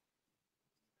 Yeah.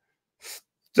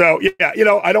 So yeah, we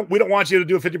don't want you to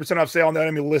do a 50% off sale on the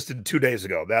item you listed 2 days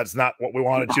ago. That's not what we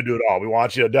wanted you to do at all. We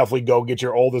want you to definitely go get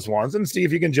your oldest ones and see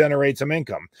if you can generate some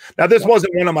income. Now, this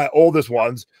wasn't one of my oldest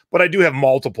ones, but I do have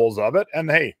multiples of it.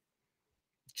 And hey,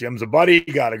 Jim's a buddy.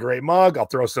 You got a great mug. I'll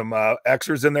throw some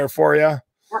extras in there for you.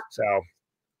 So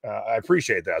I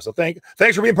appreciate that. So thanks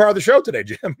for being part of the show today,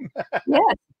 Jim. Yeah,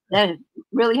 that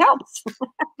really helps.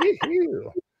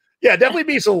 Yeah, definitely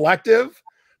be selective.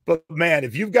 But man,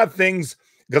 if you've got things,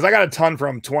 because I got a ton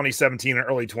from 2017 and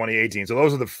early 2018. So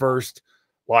those are the first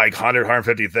like 100,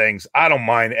 150 things. I don't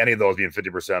mind any of those being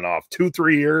 50% off.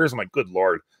 2-3 years. I'm like, good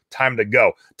Lord, time to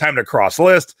go. Time to cross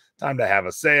list. Time to have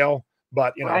a sale.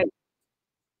 But,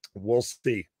 we'll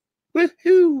see.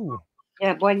 Woohoo!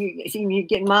 Yeah, boy, you're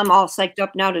getting Mom all psyched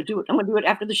up now to do it. I'm going to do it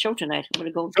after the show tonight. I'm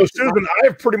going to go. So, Susan,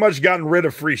 I've pretty much gotten rid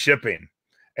of free shipping.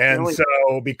 And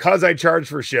so because I charge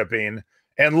for shipping,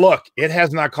 and look, it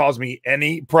has not caused me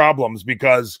any problems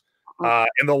because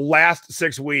in the last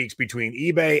 6 weeks between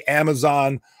eBay,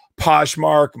 Amazon,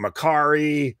 Poshmark,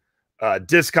 Mercari,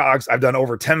 Discogs, I've done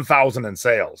over 10,000 in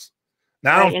sales.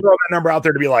 Now, I don't throw that number out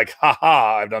there to be like, ha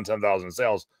ha, I've done 10,000 in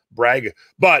sales, brag.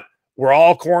 But we're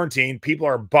all quarantined. People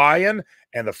are buying.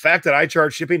 And the fact that I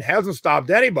charge shipping hasn't stopped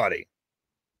anybody.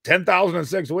 10,000 in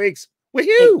 6 weeks.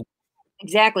 Woohoo!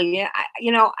 Exactly. Yeah.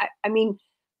 I mean,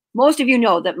 most of you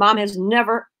know that Mom has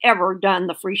never, ever done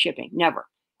the free shipping. Never.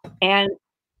 And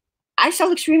I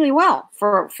sell extremely well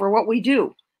for what we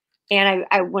do. And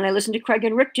when I listen to Craig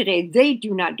and Rick today, they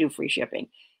do not do free shipping.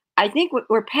 I think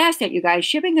we're past that, you guys.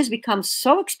 Shipping has become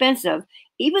so expensive,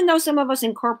 even though some of us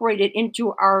incorporate it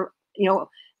into our,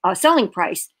 selling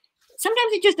price.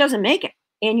 Sometimes it just doesn't make it.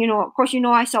 And, of course,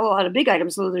 I sell a lot of big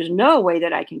items, so there's no way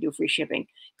that I can do free shipping.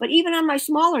 But even on my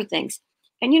smaller things,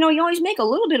 and, you always make a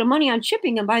little bit of money on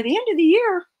shipping. And by the end of the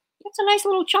year, that's a nice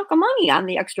little chunk of money on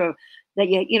the extra that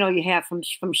you have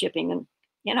from shipping. And,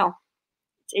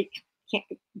 it can't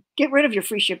get rid of your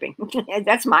free shipping.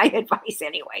 That's my advice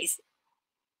anyways.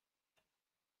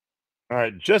 All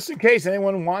right. Just in case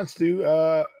anyone wants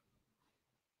to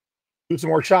do some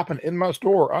more shopping in my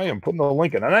store, I am putting the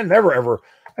link in. And I never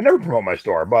promote my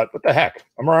store, but what the heck?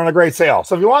 I'm running a great sale.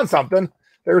 So if you want something,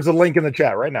 there's a link in the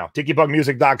chat right now,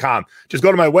 TikiPunkMusic.com. Just go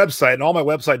to my website, and all my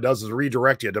website does is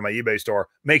redirect you to my eBay store.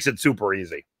 Makes it super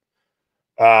easy.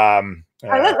 Let's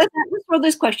throw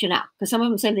this question out, because some of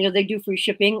them say they do free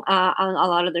shipping on a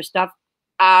lot of their stuff.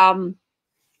 Do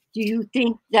you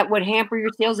think that would hamper your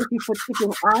sales if you put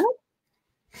shipping on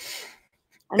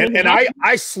it?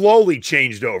 I slowly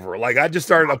changed over. Like I just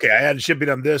started, okay, I had shipping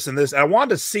on this and this. And I wanted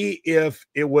to see if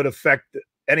it would affect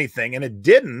anything, and it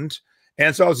didn't.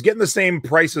 And so I was getting the same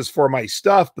prices for my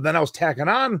stuff, but then I was tacking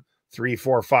on $3,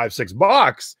 $4,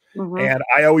 $5, $6. And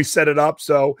I always set it up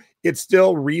so it's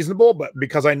still reasonable, but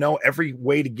because I know every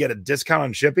way to get a discount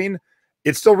on shipping,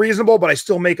 it's still reasonable, but I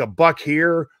still make $1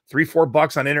 here, $3,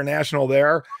 $4 on international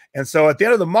there. And so at the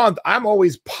end of the month, I'm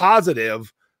always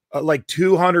positive, like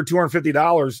 $200,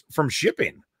 $250 from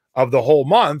shipping of the whole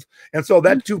month. And so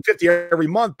that $250 every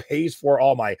month pays for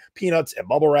all my peanuts and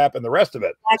bubble wrap and the rest of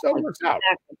it. Exactly. So it works out.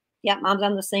 Exactly. Yeah, Mom's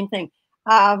on the same thing.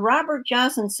 Robert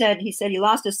Johnson said he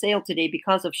lost a sale today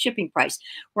because of shipping price.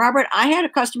 Robert, I had a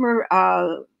customer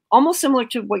almost similar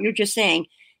to what you're just saying,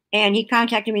 and he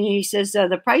contacted me and he says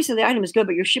the price of the item is good,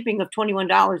 but your shipping of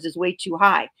 $21 is way too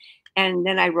high. And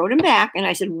then I wrote him back and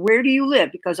I said, where do you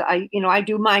live? Because I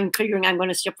do mine figuring I'm going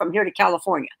to ship from here to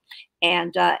California,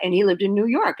 and he lived in New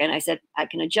York, and I said I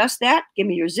can adjust that. Give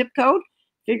me your zip code.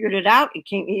 Figured it out. It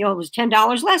came, it was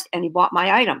 $10 less, and he bought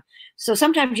my item. So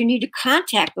sometimes you need to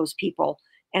contact those people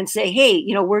and say, hey,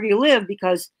 where do you live?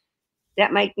 Because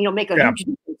that might, make a huge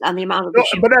difference on the amount of the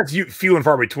shipping. But that's few and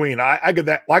far between. I get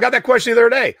that. Well, I got that question the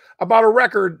other day about a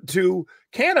record to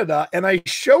Canada, and I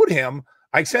showed him.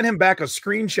 I sent him back a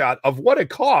screenshot of what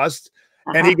it cost,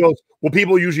 and he goes, well,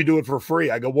 people usually do it for free.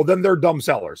 I go, well, then they're dumb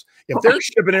sellers. If they're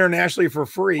shipping internationally for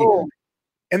free,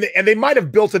 and they might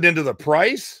have built it into the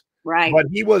price. Right. But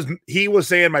he was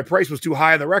saying my price was too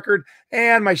high on the record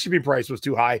and my shipping price was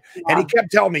too high. Yeah. And he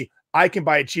kept telling me I can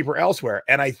buy it cheaper elsewhere.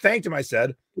 And I thanked him. I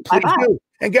said, please do.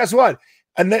 And guess what?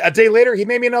 And a day later, he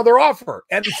made me another offer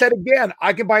and he said again,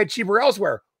 I can buy it cheaper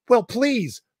elsewhere. Well,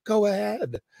 please go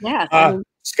ahead. Yeah.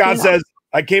 Scott says,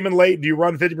 I came in late. Do you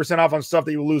run 50% off on stuff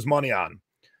that you lose money on?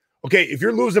 Okay. If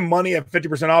you're losing money at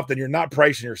 50% off, then you're not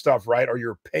pricing your stuff right, or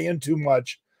you're paying too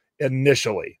much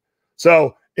initially.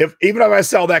 So even if I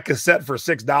sell that cassette for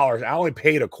 $6, I only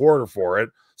paid $0.25 for it.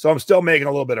 So I'm still making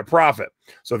a little bit of profit.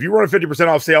 So if you run a 50%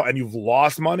 off sale and you've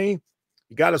lost money,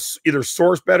 you got to either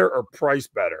source better or price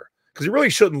better, because you really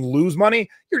shouldn't lose money.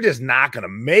 You're just not going to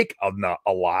make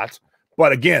a lot.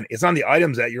 But again, it's on the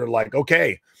items that you're like,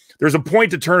 okay, there's a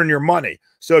point to turn your money.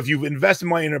 So if you've invested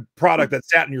money in a product that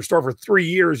sat in your store for 3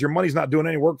 years, your money's not doing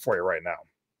any work for you right now.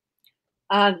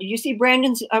 Did you see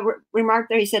Brandon's remark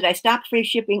there? He said, I stopped free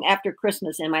shipping after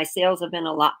Christmas and my sales have been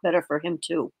a lot better for him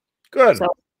too. Good. So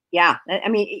yeah, I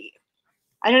mean,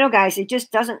 I don't know, guys. It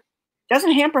just doesn't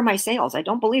hamper my sales. I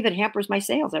don't believe it hampers my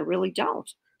sales. I really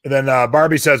don't. And then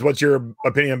Barbie says, what's your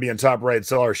opinion on being top rated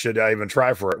seller? Should I even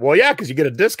try for it? Well, yeah, because you get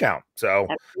a discount. So,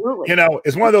 absolutely.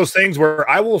 It's one of those things where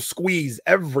I will squeeze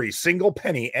every single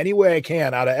penny any way I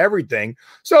can out of everything.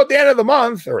 So at the end of the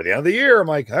month or the end of the year, I'm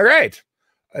like, all right.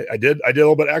 I did a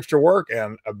little bit extra work,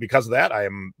 and because of that, I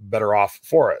am better off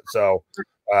for it. So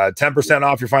 10%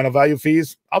 off your final value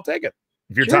fees, I'll take it.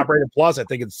 If you're top rated plus, I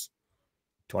think it's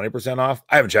 20% off.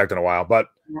 I haven't checked in a while, but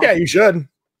yeah, you should.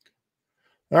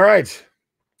 All right.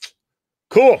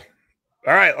 Cool.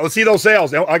 All right. Let's see those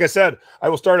sales. Like I said, I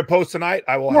will start a post tonight.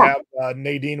 I will have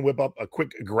Nadine whip up a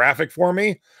quick graphic for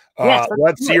me.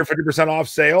 Let's see your 50% off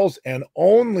sales, and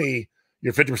only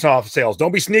your 50% off sales.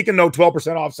 Don't be sneaking no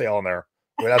 12% off sale in there.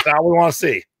 That's not what we want to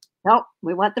see. Nope,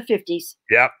 we want the 50s.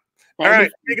 Yep. All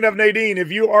right. Speaking of Nadine,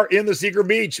 if you are in the Secret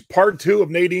Beach, part 2 of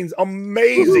Nadine's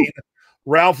amazing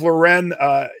Ralph Lauren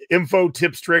info,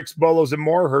 tips, tricks, bolos, and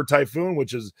more. Her Typhoon,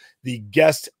 which is the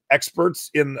guest experts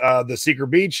in the Secret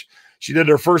Beach. She did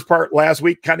her first part last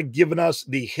week, kind of giving us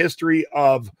the history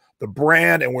of the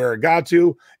brand and where it got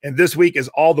to. And this week is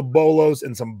all the bolos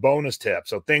and some bonus tips.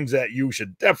 So things that you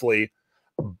should definitely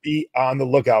be on the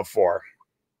lookout for.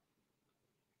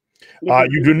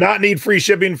 You do not need free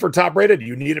shipping for top rated.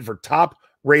 You need it for top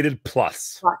rated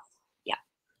plus. Yeah.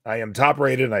 I am top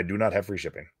rated and I do not have free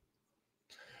shipping.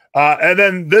 And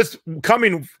then this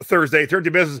coming Thursday, Thursday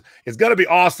Business, is going to be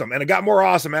awesome. And it got more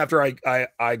awesome after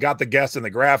I got the guests in the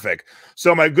graphic.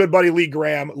 So my good buddy Lee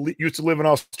Graham used to live in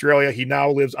Australia. He now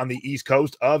lives on the East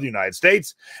Coast of the United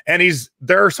States. And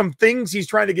there are some things he's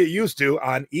trying to get used to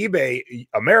on eBay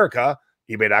America,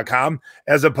 ebay.com,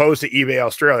 as opposed to eBay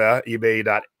Australia,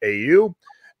 ebay.au.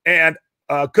 And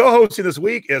co-hosting this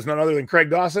week is none other than Craig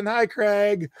Dawson. Hi,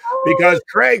 Craig. Because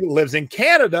Craig lives in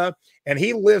Canada, and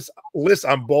he lists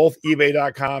on both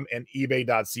ebay.com and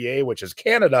ebay.ca, which is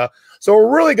Canada. So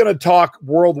we're really going to talk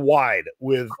worldwide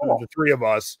with the three of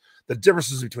us, the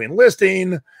differences between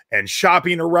listing and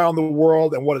shopping around the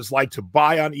world and what it's like to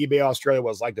buy on eBay Australia,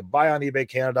 what it's like to buy on eBay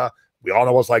Canada. We all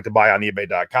know what it's like to buy on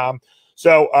ebay.com.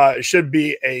 So it should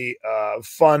be a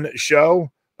fun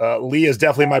show. Lee is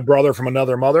definitely my brother from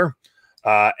another mother.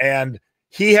 And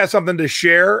he has something to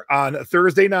share on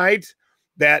Thursday night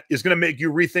that is going to make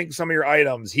you rethink some of your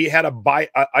items. He had a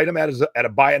item at a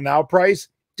buy it now price,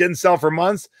 didn't sell for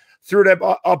months, threw it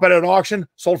up at an auction,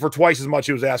 sold for twice as much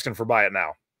he was asking for buy it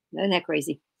now. Isn't that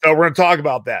crazy? So we're going to talk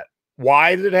about that.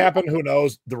 Why did it happen? Who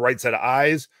knows? The right set of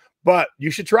eyes, but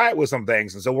you should try it with some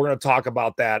things. And so we're going to talk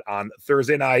about that on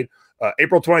Thursday night,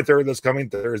 April 23rd, this coming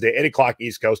Thursday, 8 o'clock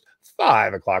East Coast,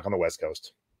 5 o'clock on the West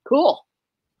Coast. Cool.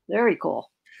 Very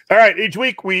cool. All right. Each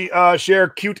week we share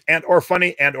cute and or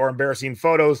funny and or embarrassing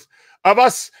photos of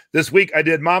us. This week I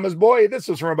did Mama's Boy. This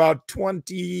was from about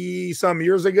 20 some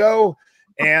years ago,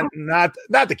 and not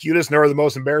the cutest nor the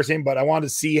most embarrassing, but I wanted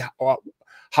to see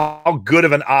how good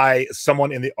of an eye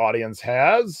someone in the audience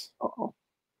has.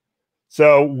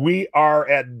 So we are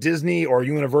at Disney or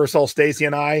Universal, Stacy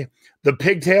and I. The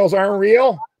pigtails aren't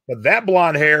real, but that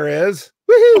blonde hair is.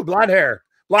 Woohoo! Blonde hair,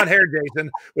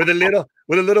 Jason, with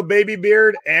a little baby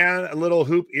beard and a little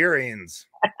hoop earrings.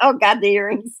 Oh God, the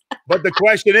earrings. But the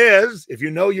question is, if you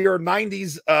know your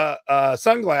 90s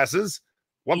sunglasses,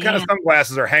 what kind of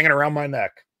sunglasses are hanging around my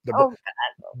neck? The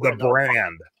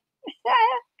brand.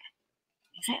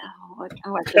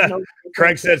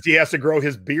 Craig says he has to grow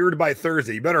his beard by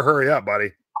Thursday. You better hurry up,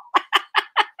 buddy.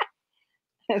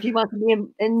 If he wants to be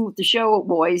in the show,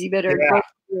 boys, you better grow his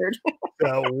beard.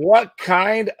 So what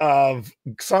kind of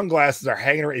sunglasses are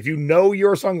hanging around? If you know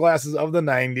your sunglasses of the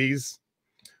 90s,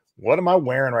 what am I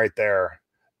wearing right there?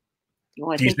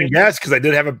 Decent guess, because I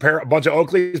did have a bunch of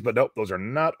Oakleys, but nope, those are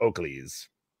not Oakleys.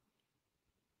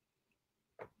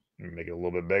 Let me make it a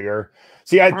little bit bigger.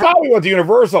 See, I thought we went to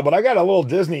Universal, but I got a little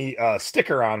Disney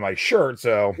sticker on my shirt.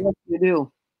 So yes, you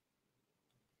do.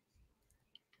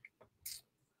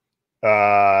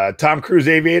 Tom Cruise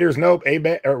Aviators, nope.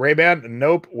 Ray-Ban,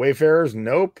 nope. Wayfarers,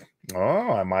 nope.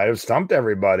 Oh, I might have stumped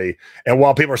everybody. And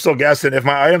while people are still guessing, if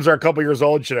my items are a couple years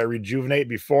old, should I rejuvenate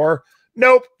before?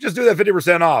 Nope. Just do that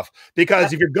 50% off,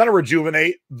 because if you're going to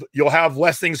rejuvenate, you'll have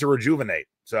less things to rejuvenate.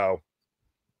 So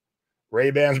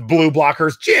Ray-Bans, blue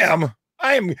blockers. Jim,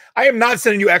 I am not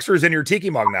sending you extras in your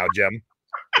tiki mug now, Jim.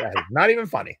 That is not even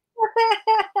funny.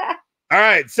 All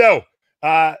right. So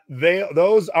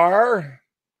those are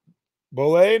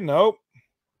Bolet. Nope.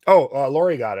 Oh,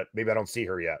 Lori got it. Maybe I don't see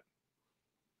her yet.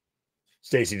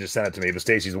 Stacy just sent it to me, but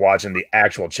Stacy's watching the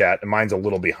actual chat, and mine's a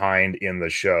little behind in the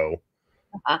show.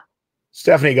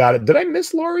 Stephanie got it. Did I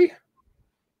miss Lori?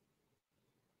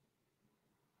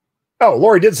 Oh,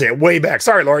 Lori did say it way back.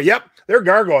 Sorry, Lori. Yep, they're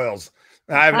gargoyles.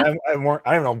 I don't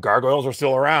know if gargoyles are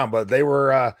still around, but they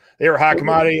were hot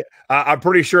commodity. I'm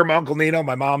pretty sure my Uncle Nino,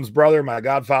 my mom's brother, my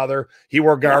godfather, he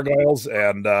wore gargoyles,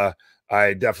 and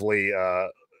I definitely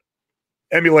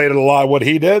emulated a lot of what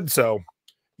he did. So,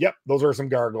 yep, those are some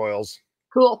gargoyles.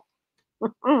 Cool.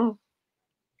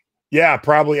 Yeah,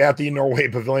 probably at the Norway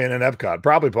Pavilion in Epcot.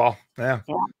 Probably, Paul. Yeah.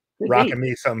 Rocking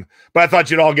me some. But I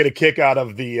thought you'd all get a kick out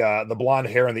of the blonde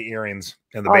hair and the earrings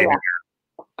and the baby hair.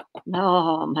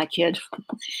 No, my kid.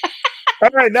 All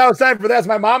right, now it's time for That's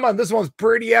My Mama, and this one's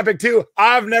pretty epic too.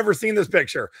 I've never seen this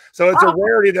picture, so it's a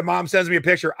rarity that Mom sends me a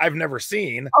picture I've never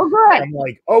seen. Oh, good. I'm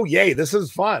like, oh yay, this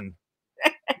is fun.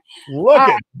 Look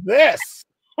at this.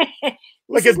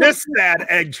 Look at this sad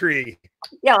egg tree.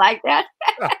 You like that?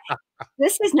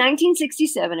 This is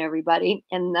 1967, everybody.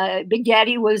 And Big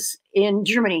Daddy was in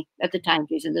Germany at the time,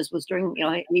 Jason. This was during,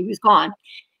 he was gone.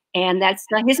 And that's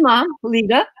his mom,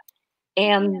 Lita.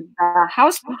 And the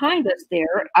house behind us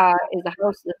there is a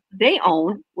house that they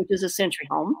own, which is a century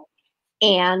home.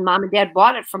 And Mom and Dad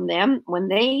bought it from them when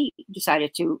they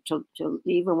decided to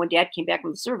leave. And when Dad came back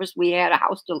from the service, we had a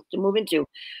house to move into.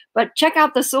 But check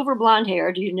out the silver blonde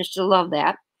hair. You just love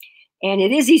that. And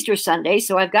it is Easter Sunday,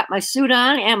 so I've got my suit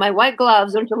on and my white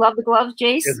gloves. Don't you love the gloves,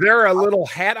 Jace? Is there a little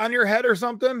hat on your head or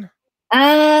something?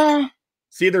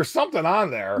 See, there's something on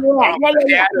there.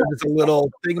 Yeah. It's a little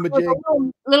thingamajig.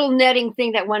 Little netting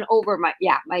thing that went over my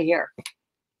hair.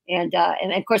 And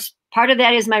of course, part of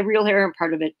that is my real hair and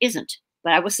part of it isn't.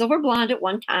 But I was silver blonde at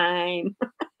one time.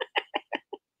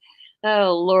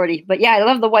 Oh, Lordy. But yeah, I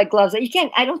love the white gloves. Can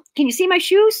you see my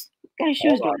shoes? What kind of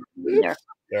shoes do I have there?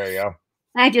 There you go.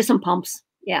 I did some pumps.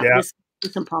 Yeah. Just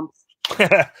some pumps.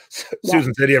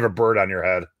 Susan said you have a bird on your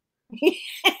head.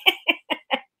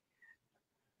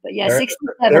 But yeah,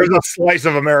 67. There's a slice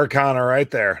of Americana right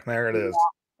there. There it is.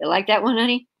 You like that one,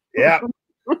 honey? Yeah.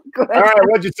 Good. All right,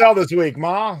 what'd you sell this week,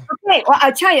 Ma? Okay, well,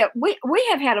 I tell you, we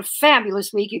have had a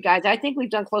fabulous week, you guys. I think we've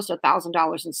done close to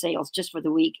 $1,000 in sales just for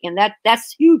the week, and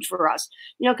that's huge for us.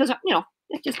 Because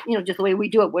it's just just the way we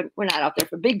do it. We're not out there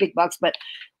for big bucks, but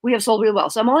we have sold real well.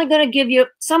 So I'm only going to give you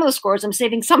some of the scores. I'm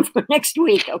saving some for next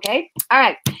week. Okay. All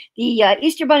right. The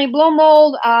Easter Bunny blow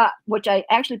mold, which I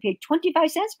actually paid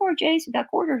 25 cents for, Jace. We got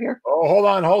quarter here. Oh, hold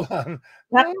on.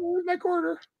 Where's my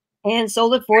quarter? And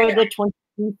sold it for the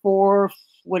 24,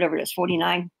 whatever it is,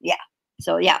 49. Yeah.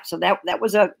 So that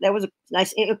was a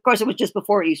nice. Of course, it was just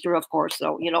before Easter, of course.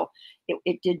 So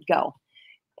it did go.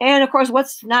 And of course,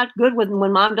 what's not good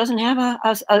when Mom doesn't have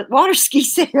a water ski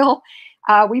sale?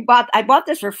 I bought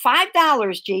this for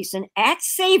 $5, Jason, at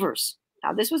Savers.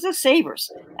 Now this was a Savers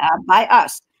by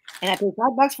us, and I paid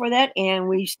 $5 for that, and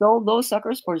we sold those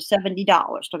suckers for $70.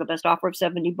 Took a best offer of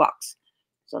 $70.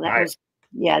 So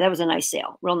that was a nice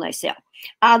sale, real nice sale.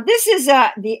 This is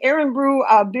the Aaron Brew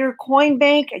beer coin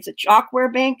bank. It's a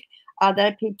chalkware bank that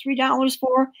I paid $3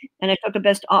 for, and I took a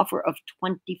best offer of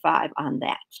 $25 on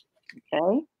that.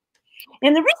 Okay.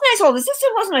 And the reason I sold this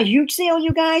wasn't a huge sale,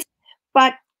 you guys,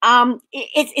 but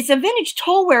it's a vintage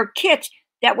towware kit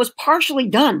that was partially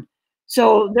done.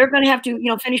 So they're going to have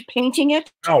to, finish painting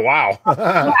it. Oh, wow.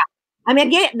 Yeah. I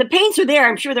mean, the paints are there.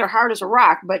 I'm sure they're hard as a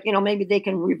rock, but, maybe they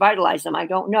can revitalize them. I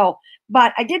don't know.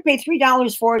 But I did pay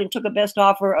 $3 for it and took a best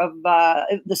offer of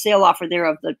the sale offer there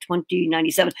of the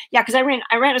 $20.97. Yeah, because I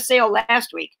ran a sale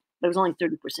last week, but it was only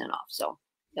 30% off. So,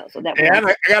 so that. And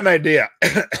I got an idea.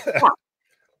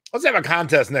 Let's have a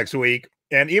contest next week.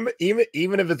 And even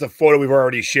if it's a photo we've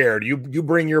already shared, you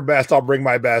bring your best, I'll bring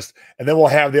my best, and then we'll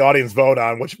have the audience vote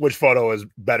on which photo is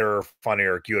better,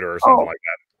 funnier, cuter, or something like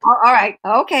that. All right.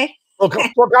 Okay.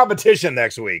 For competition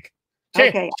next week.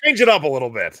 Change it up a little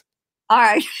bit. All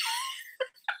right.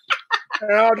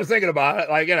 I'm just thinking about it.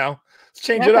 Let's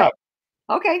change it up.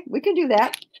 Okay, we can do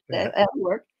that. That'll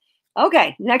work.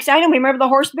 Okay, next item. Remember the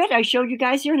horse bit I showed you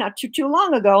guys here not too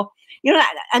long ago.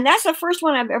 And that's the first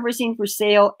one I've ever seen for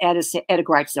sale at a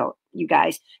garage sale, you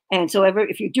guys. And so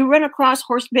if you do run across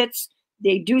horse bits,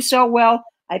 they do sell well.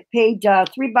 I paid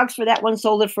 $3 for that one.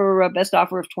 Sold it for a best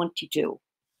offer of $22.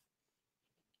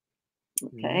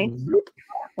 Okay.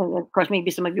 And of course,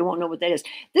 maybe some of you won't know what that is.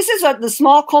 This is the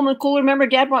small Coleman cooler. Remember,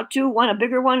 Dad bought two, one a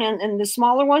bigger one and the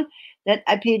smaller one that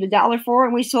I paid $1 for,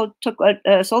 and we sold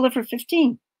it for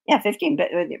 15. Yeah, 15, but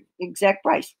the exact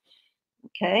price.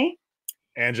 Okay.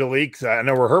 Angelique, I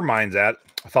know where her mind's at.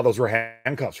 I thought those were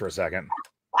handcuffs for a second.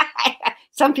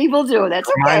 Some people do. That's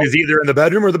okay. Mine is either in the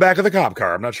bedroom or the back of the cop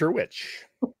car. I'm not sure which.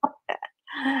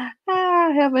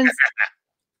 Heavens.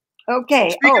 Okay.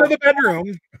 Speaking of the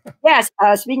bedroom. Yes.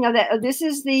 Speaking of that, this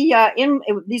is the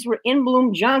these were In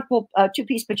Bloom John Pope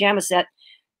 2-piece pajama set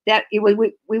that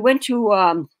we went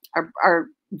to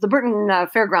the Burton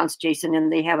Fairgrounds, Jason,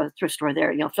 and they have a thrift store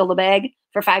there. Fill the bag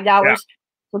for $5. Yeah.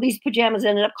 So these pajamas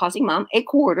ended up costing Mom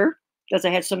 $25 because I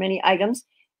had so many items,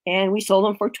 and we sold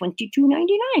them for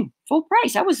 $22.99, full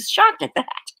price. I was shocked at that.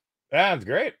 That's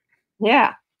great.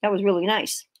 Yeah, that was really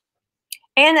nice.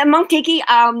 And at Monk Tiki,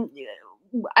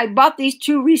 I bought these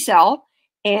to resell,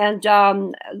 and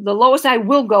the lowest I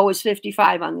will go is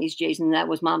 $55 on these, Jason. That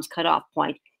was Mom's cutoff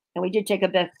point. And we did take a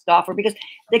best offer because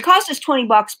they cost us $20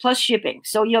 plus shipping.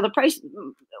 So, the price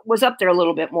was up there a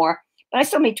little bit more, but I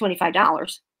still made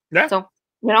 $25. Yeah. So,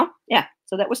 yeah.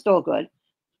 So that was still good.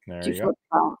 There you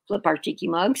go. Flip our tiki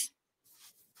mugs.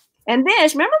 And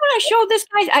this, remember when I showed this,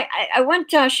 guys? I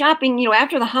went shopping,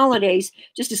 after the holidays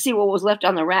just to see what was left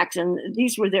on the racks. And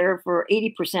these were there for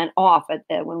 80% off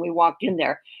when we walked in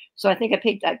there. So I think I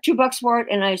paid $2 for it,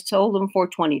 and I sold them for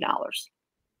 $20.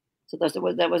 So that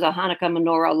was a Hanukkah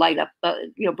menorah light up,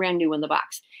 brand new in the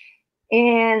box.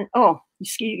 And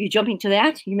you jumping to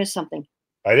that? You missed something.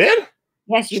 I did?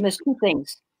 Yes, you missed two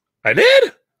things. I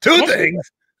did? Two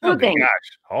things? Two things. Gosh,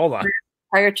 hold on.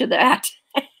 Prior to that.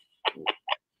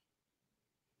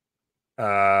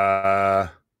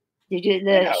 Did you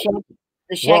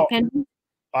the shag pendant?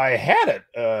 I had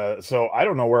it, so I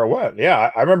don't know where it went. Yeah,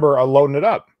 I remember loading it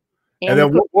up, and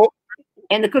then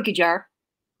and the cookie jar.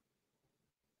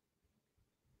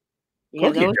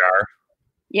 Cookie jar.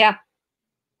 Yeah.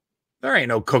 There ain't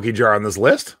no cookie jar on this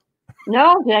list.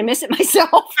 No, did I miss it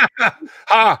myself?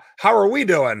 How are we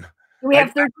doing? Do we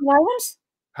have 13 items?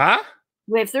 Huh?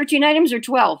 We have 13 items or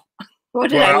 12?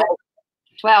 What did I miss?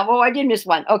 12. Oh, I did miss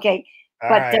one. Okay.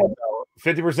 But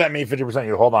 50% me, 50%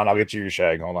 you. Hold on, I'll get you your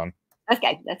shag. Hold on.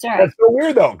 Okay, that's all right. That's so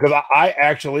weird though, because I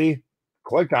actually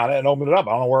clicked on it and opened it up.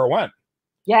 I don't know where it went.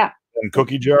 Yeah. And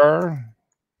cookie jar.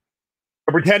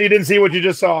 Pretend you didn't see what you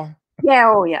just saw.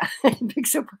 Yeah. Oh, yeah. Big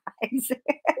surprise.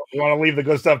 You want to leave the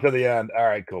good stuff to the end. All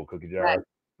right, cool. Cookie jar. Right.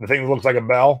 The thing that looks like a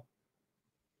bell.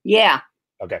 Yeah.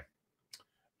 Okay.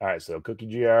 All right. So cookie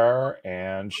jar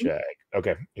and shag.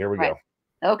 Okay. Here we go.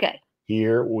 Okay.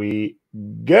 Here we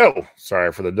go.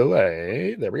 Sorry for the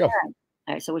delay. There we go. All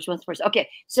right. So which one's first? Okay.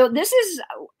 So this is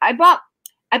I bought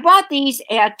these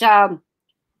at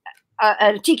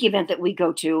a tiki event that we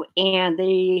go to, and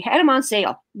they had them on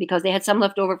sale because they had some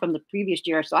left over from the previous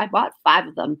year. So I bought 5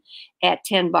 of them at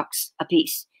 $10 a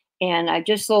piece, and I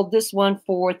just sold this one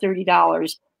for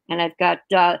 $30, and I've got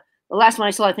the last one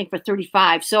I sold I think for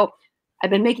 $35. So I've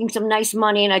been making some nice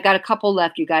money, and I got a couple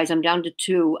left, you guys. I'm down to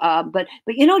 2. But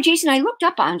Jason, I looked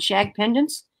up on shag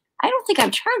pendants. I don't think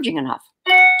I'm charging enough,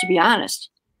 to be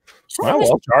honest. Well,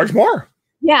 I'll charge more.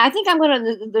 Yeah, I think I'm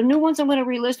the new ones I'm gonna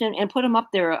relist and put them up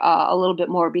there a little bit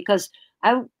more, because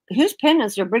his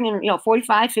pendants are bringing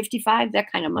 45, 55,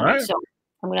 that kind of money. Right. So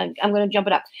I'm gonna jump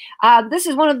it up. This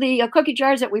is one of the cookie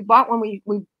jars that we bought when we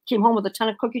came home with a ton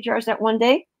of cookie jars that one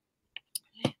day.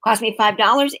 Cost me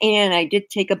 $5, and I did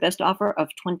take a best offer of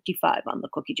 $25 on the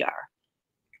cookie jar.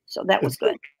 So that was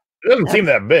good. It doesn't seem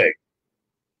that big.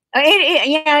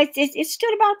 It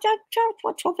stood about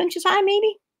 12 inches high,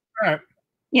 maybe. All right.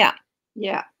 Yeah.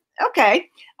 Yeah. Okay.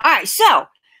 All right. So,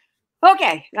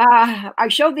 okay. I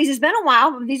showed these. It's been a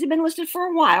while. These have been listed for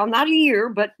a while, not a year,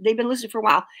 but they've been listed for a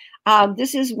while.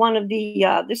 This is one of the,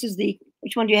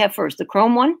 which one do you have first? The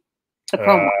chrome one? The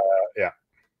chrome one. Yeah.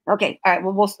 Okay. All right.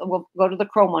 Well, we'll go to the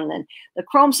chrome one then. The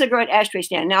chrome cigarette ashtray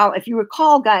stand. Now, if you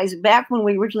recall, guys, back when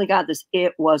we originally got this,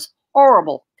 it was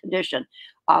horrible condition.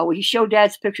 We showed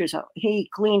Dad's pictures. He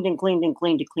cleaned and cleaned and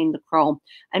cleaned to clean the chrome.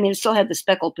 I mean, it still had the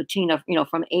speckled patina,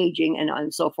 from aging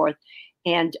and so forth.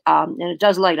 And it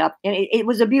does light up. And it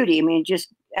was a beauty. I mean, just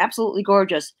absolutely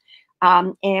gorgeous.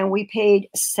 And we paid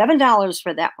 $7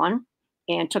 for that one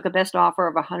and took a best offer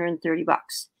of $130.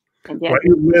 And when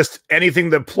you list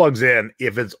anything that plugs in,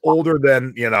 if it's older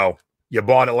than, you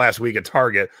bought it last week at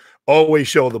Target, always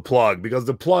show the plug, because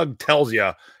the plug tells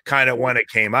you kind of when it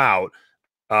came out.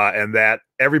 And that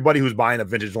everybody who's buying a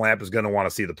vintage lamp is going to want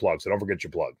to see the plug. So don't forget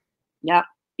your plug. Yep.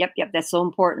 That's so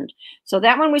important. So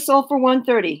that one we sold for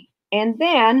 $130. And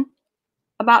then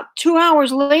about 2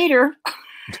 hours later,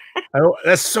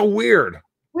 that's so weird.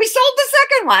 We sold the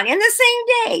second one in the same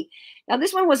day. Now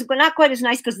this one was not quite as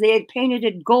nice because they had painted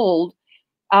it gold,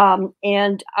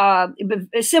 and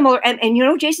similar.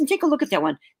 And Jason, take a look at that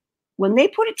one. When they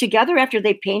put it together after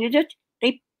they painted it,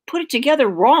 they put it together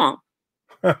wrong.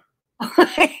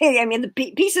 I mean, the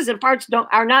pieces and parts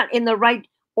are not in the right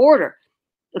order,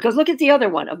 because look at the other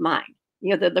one of mine,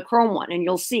 the chrome one, and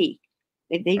you'll see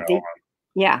they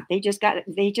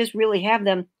just really have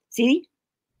them. See,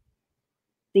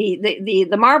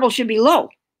 the marble should be low,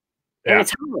 and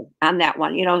it's high on that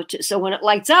one, so when it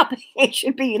lights up, it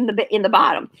should be in the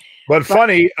bottom. But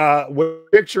funny,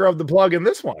 picture of the plug in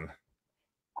this one.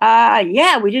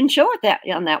 Yeah, we didn't show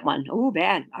it on that one. Oh,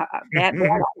 bad. Bad.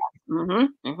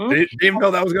 Didn't even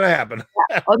know that was going to happen.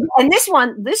 And this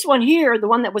one here, the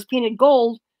one that was painted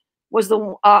gold, was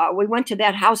we went to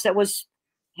that house that was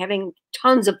having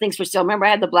tons of things for sale. Remember, I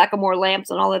had the Blackamore lamps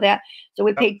and all of that. So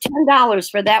we paid $10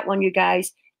 for that one, you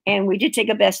guys, and we did take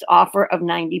a best offer of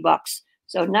 $90.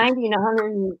 So 90 and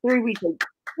 130, we paid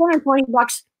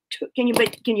 $220.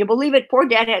 Can you believe it? Poor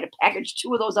Dad had to package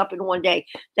 2 of those up in one day.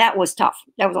 That was tough.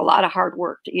 That was a lot of hard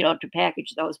work to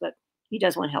package those, but he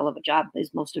does one hell of a job,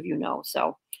 as most of you know.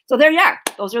 So there you are.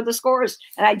 Those are the scores.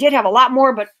 And I did have a lot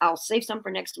more, but I'll save some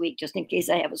for next week, just in case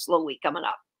I have a slow week coming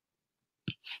up.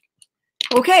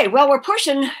 Okay, well, we're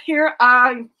pushing here.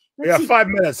 Yeah, 5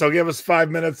 minutes. So give us 5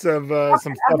 minutes of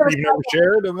some stuff you've never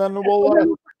shared, and then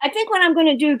we'll. I think what I'm going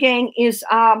to do, gang, is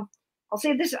I'll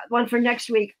save this one for next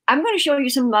week. I'm going to show you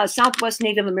some Southwest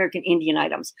Native American Indian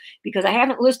items because I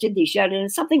haven't listed these yet, and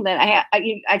it's something that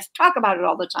I talk about it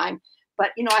all the time,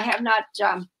 but I have not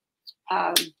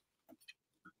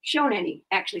shown any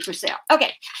actually for sale.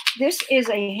 Okay, this is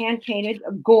a hand painted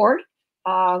gourd,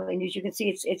 and as you can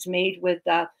see, it's made with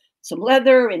some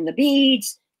leather and the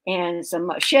beads and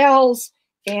some shells.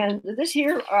 And this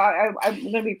here, I'm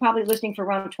going to be probably listing for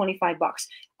around 25 bucks.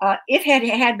 If it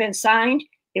had been signed,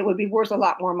 it would be worth a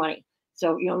lot more money.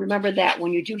 So, remember that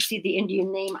when you do see the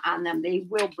Indian name on them, they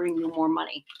will bring you more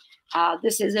money.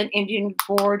 This is an Indian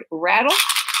gourd rattle,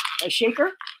 a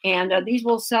shaker, and these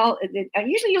will sell.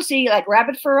 Usually you'll see like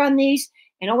rabbit fur on these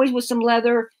and always with some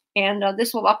leather. And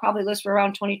this I'll probably list for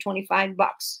around 25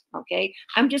 bucks. Okay.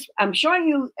 I'm showing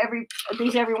you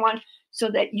everyone so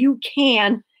that you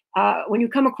can, when you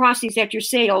come across these at your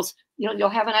sales, you'll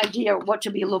have an idea what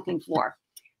to be looking for.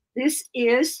 This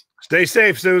is. Stay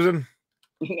safe, Susan.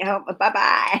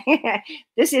 Bye-bye.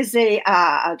 This is a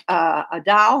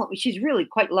doll. She's really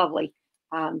quite lovely.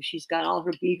 She's got all of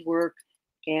her beadwork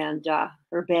and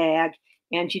her bag,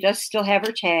 and she does still have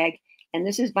her tag. And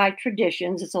this is by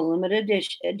Traditions. It's a limited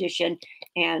edition.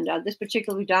 And this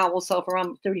particular doll will sell for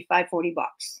around 35, 40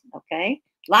 bucks. Okay.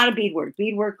 A lot of beadwork.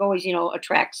 Beadwork always,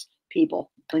 attracts people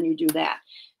when you do that.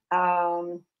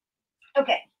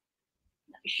 Okay.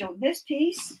 Let me show this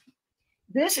piece.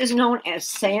 This is known as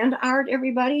sand art,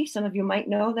 everybody. Some of you might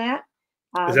know that.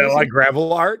 Is that like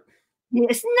gravel art?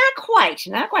 It's not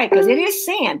quite, because it is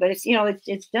sand, but it's,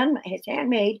 it's done, it's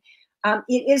handmade.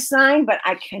 It is signed, but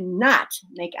I cannot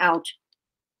make out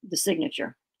the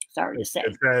signature. Sorry to say.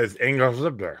 It says English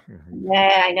there.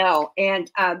 Yeah, I know.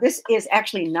 And this is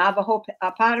actually Navajo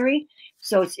pottery.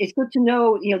 So it's good to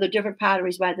know, the different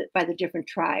potteries by the different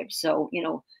tribes. So,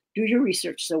 do your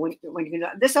research. So when you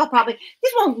this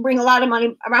won't bring a lot of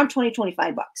money, around 20,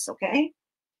 25 bucks. Okay.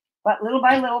 But little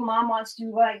by little, Mom wants to,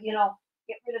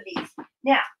 get rid of these.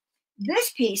 Now,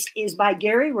 this piece is by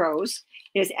Gary Rose.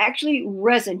 It is actually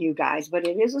resin, you guys, but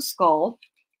it is a skull.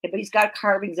 But he's got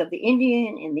carvings of the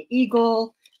Indian and the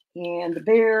eagle and the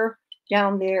bear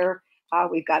down there.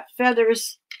 We've got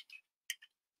feathers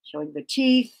showing the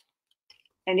teeth.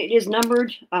 And it is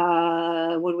numbered,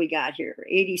 what do we got here?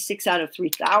 86 out of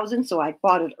 3,000. So I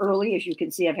bought it early. As you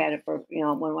can see, I've had it for,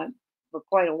 for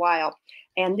quite a while.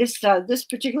 And this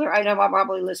particular item I'll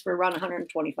probably list for around $125.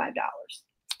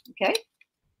 Okay.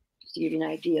 Just to give you an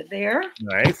idea there.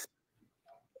 Nice.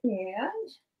 And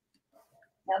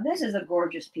now this is a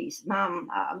gorgeous piece. Mom,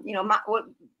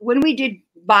 when we did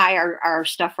buy our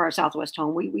stuff for our Southwest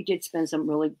home, we did spend some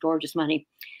really gorgeous money.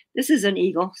 This is an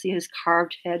eagle. See his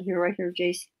carved head here, right here,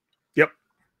 Jace? Yep.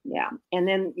 Yeah. And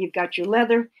then you've got your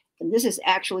leather. And this is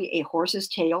actually a horse's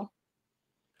tail.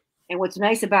 And what's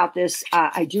nice about this,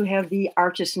 I do have the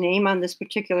artist's name on this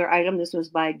particular item. This was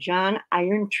by John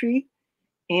Irontree.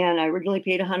 And I originally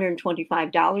paid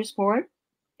 $125 for it.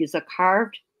 It's a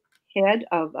carved head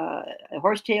of a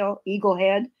horsetail, eagle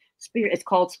head. Spirit. It's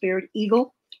called Spirit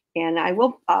Eagle. And I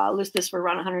will list this for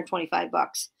around 125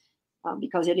 bucks.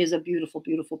 Because it is a beautiful,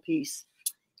 beautiful piece.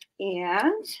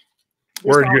 And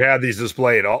where do you have these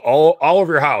displayed? All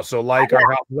over your house. So like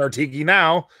our house is our tiki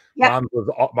now. Yep.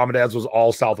 Mom and Dad's was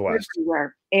all Southwest.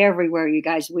 Everywhere, you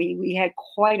guys. We had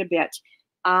quite a bit.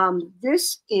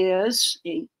 This is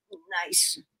a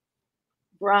nice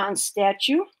bronze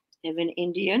statue of an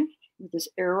Indian with this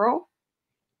arrow,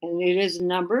 and it is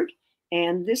numbered.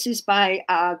 And this is by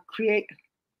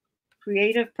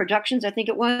Creative Productions, I think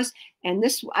it was. And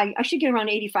this, I should get around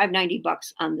 85, 90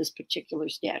 bucks on this particular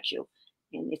statue.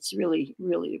 And it's really,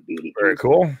 really a beauty. Very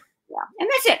cool. Yeah. And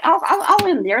that's it. I'll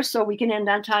end there so we can end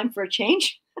on time for a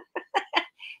change.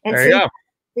 And there you go.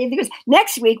 Because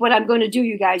next week, what I'm going to do,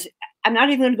 you guys, I'm not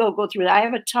even going to go through it. I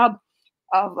have a tub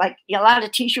of like a lot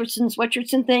of t-shirts and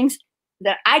sweatshirts and things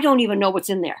that I don't even know what's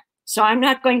in there. So I'm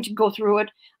not going to go through it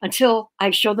until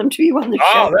I show them to you on the show.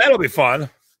 Oh, that'll be fun.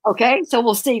 Okay, so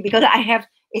we'll see, because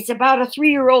it's about a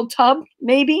 3-year-old tub,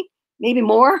 maybe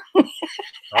more.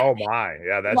 Oh my,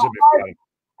 yeah, that should be fun.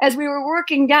 As we were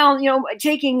working down,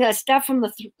 taking stuff from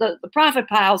the profit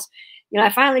piles,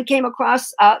 I finally came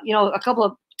across, a couple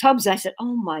of tubs. I said,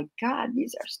 "Oh my God,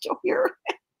 these are still here."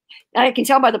 And I can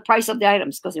tell by the price of the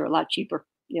items because they're a lot cheaper,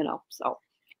 So, all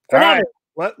right.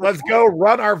 Let's go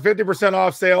run our 50%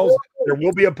 off sales. There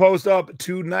will be a post up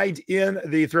tonight in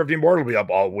the thrifting board. It'll be up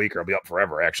all week, or it'll be up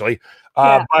forever, actually.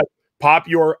 But pop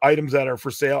your items that are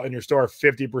for sale in your store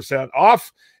 50%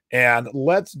 off. And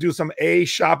let's do some A,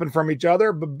 shopping from each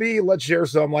other, but B, let's share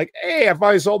some like, hey, I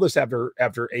finally sold this after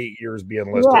 8 years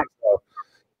being listed. Yeah. So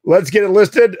let's get it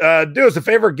listed. Do us a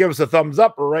favor, give us a thumbs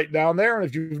up right down there. And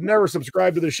if you've never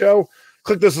subscribed to the show,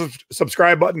 click the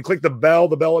subscribe button, click the bell.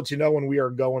 The bell lets you know when we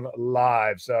are going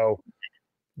live. So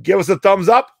give us a thumbs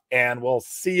up, and we'll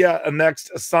see you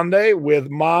next Sunday with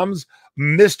Mom's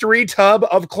mystery tub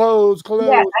of clothes.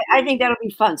 Yeah, I think that'll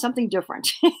be fun. Something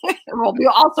different. We'll be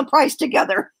all surprised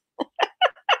together.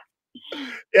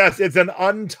 Yes, it's an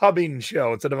untubbing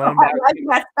show. It's an I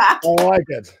like that. I like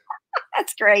it.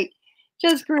 That's great.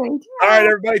 Just great. All right,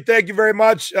 everybody. Thank you very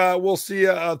much. We'll see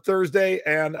you Thursday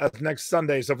and next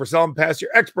Sunday. So for selling past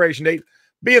your expiration date,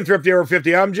 being thrifty over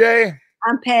 50, I'm Jay.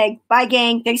 I'm Peg. Bye,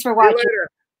 gang. Thanks for watching.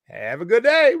 Have a good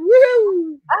day.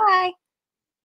 Woo! Bye.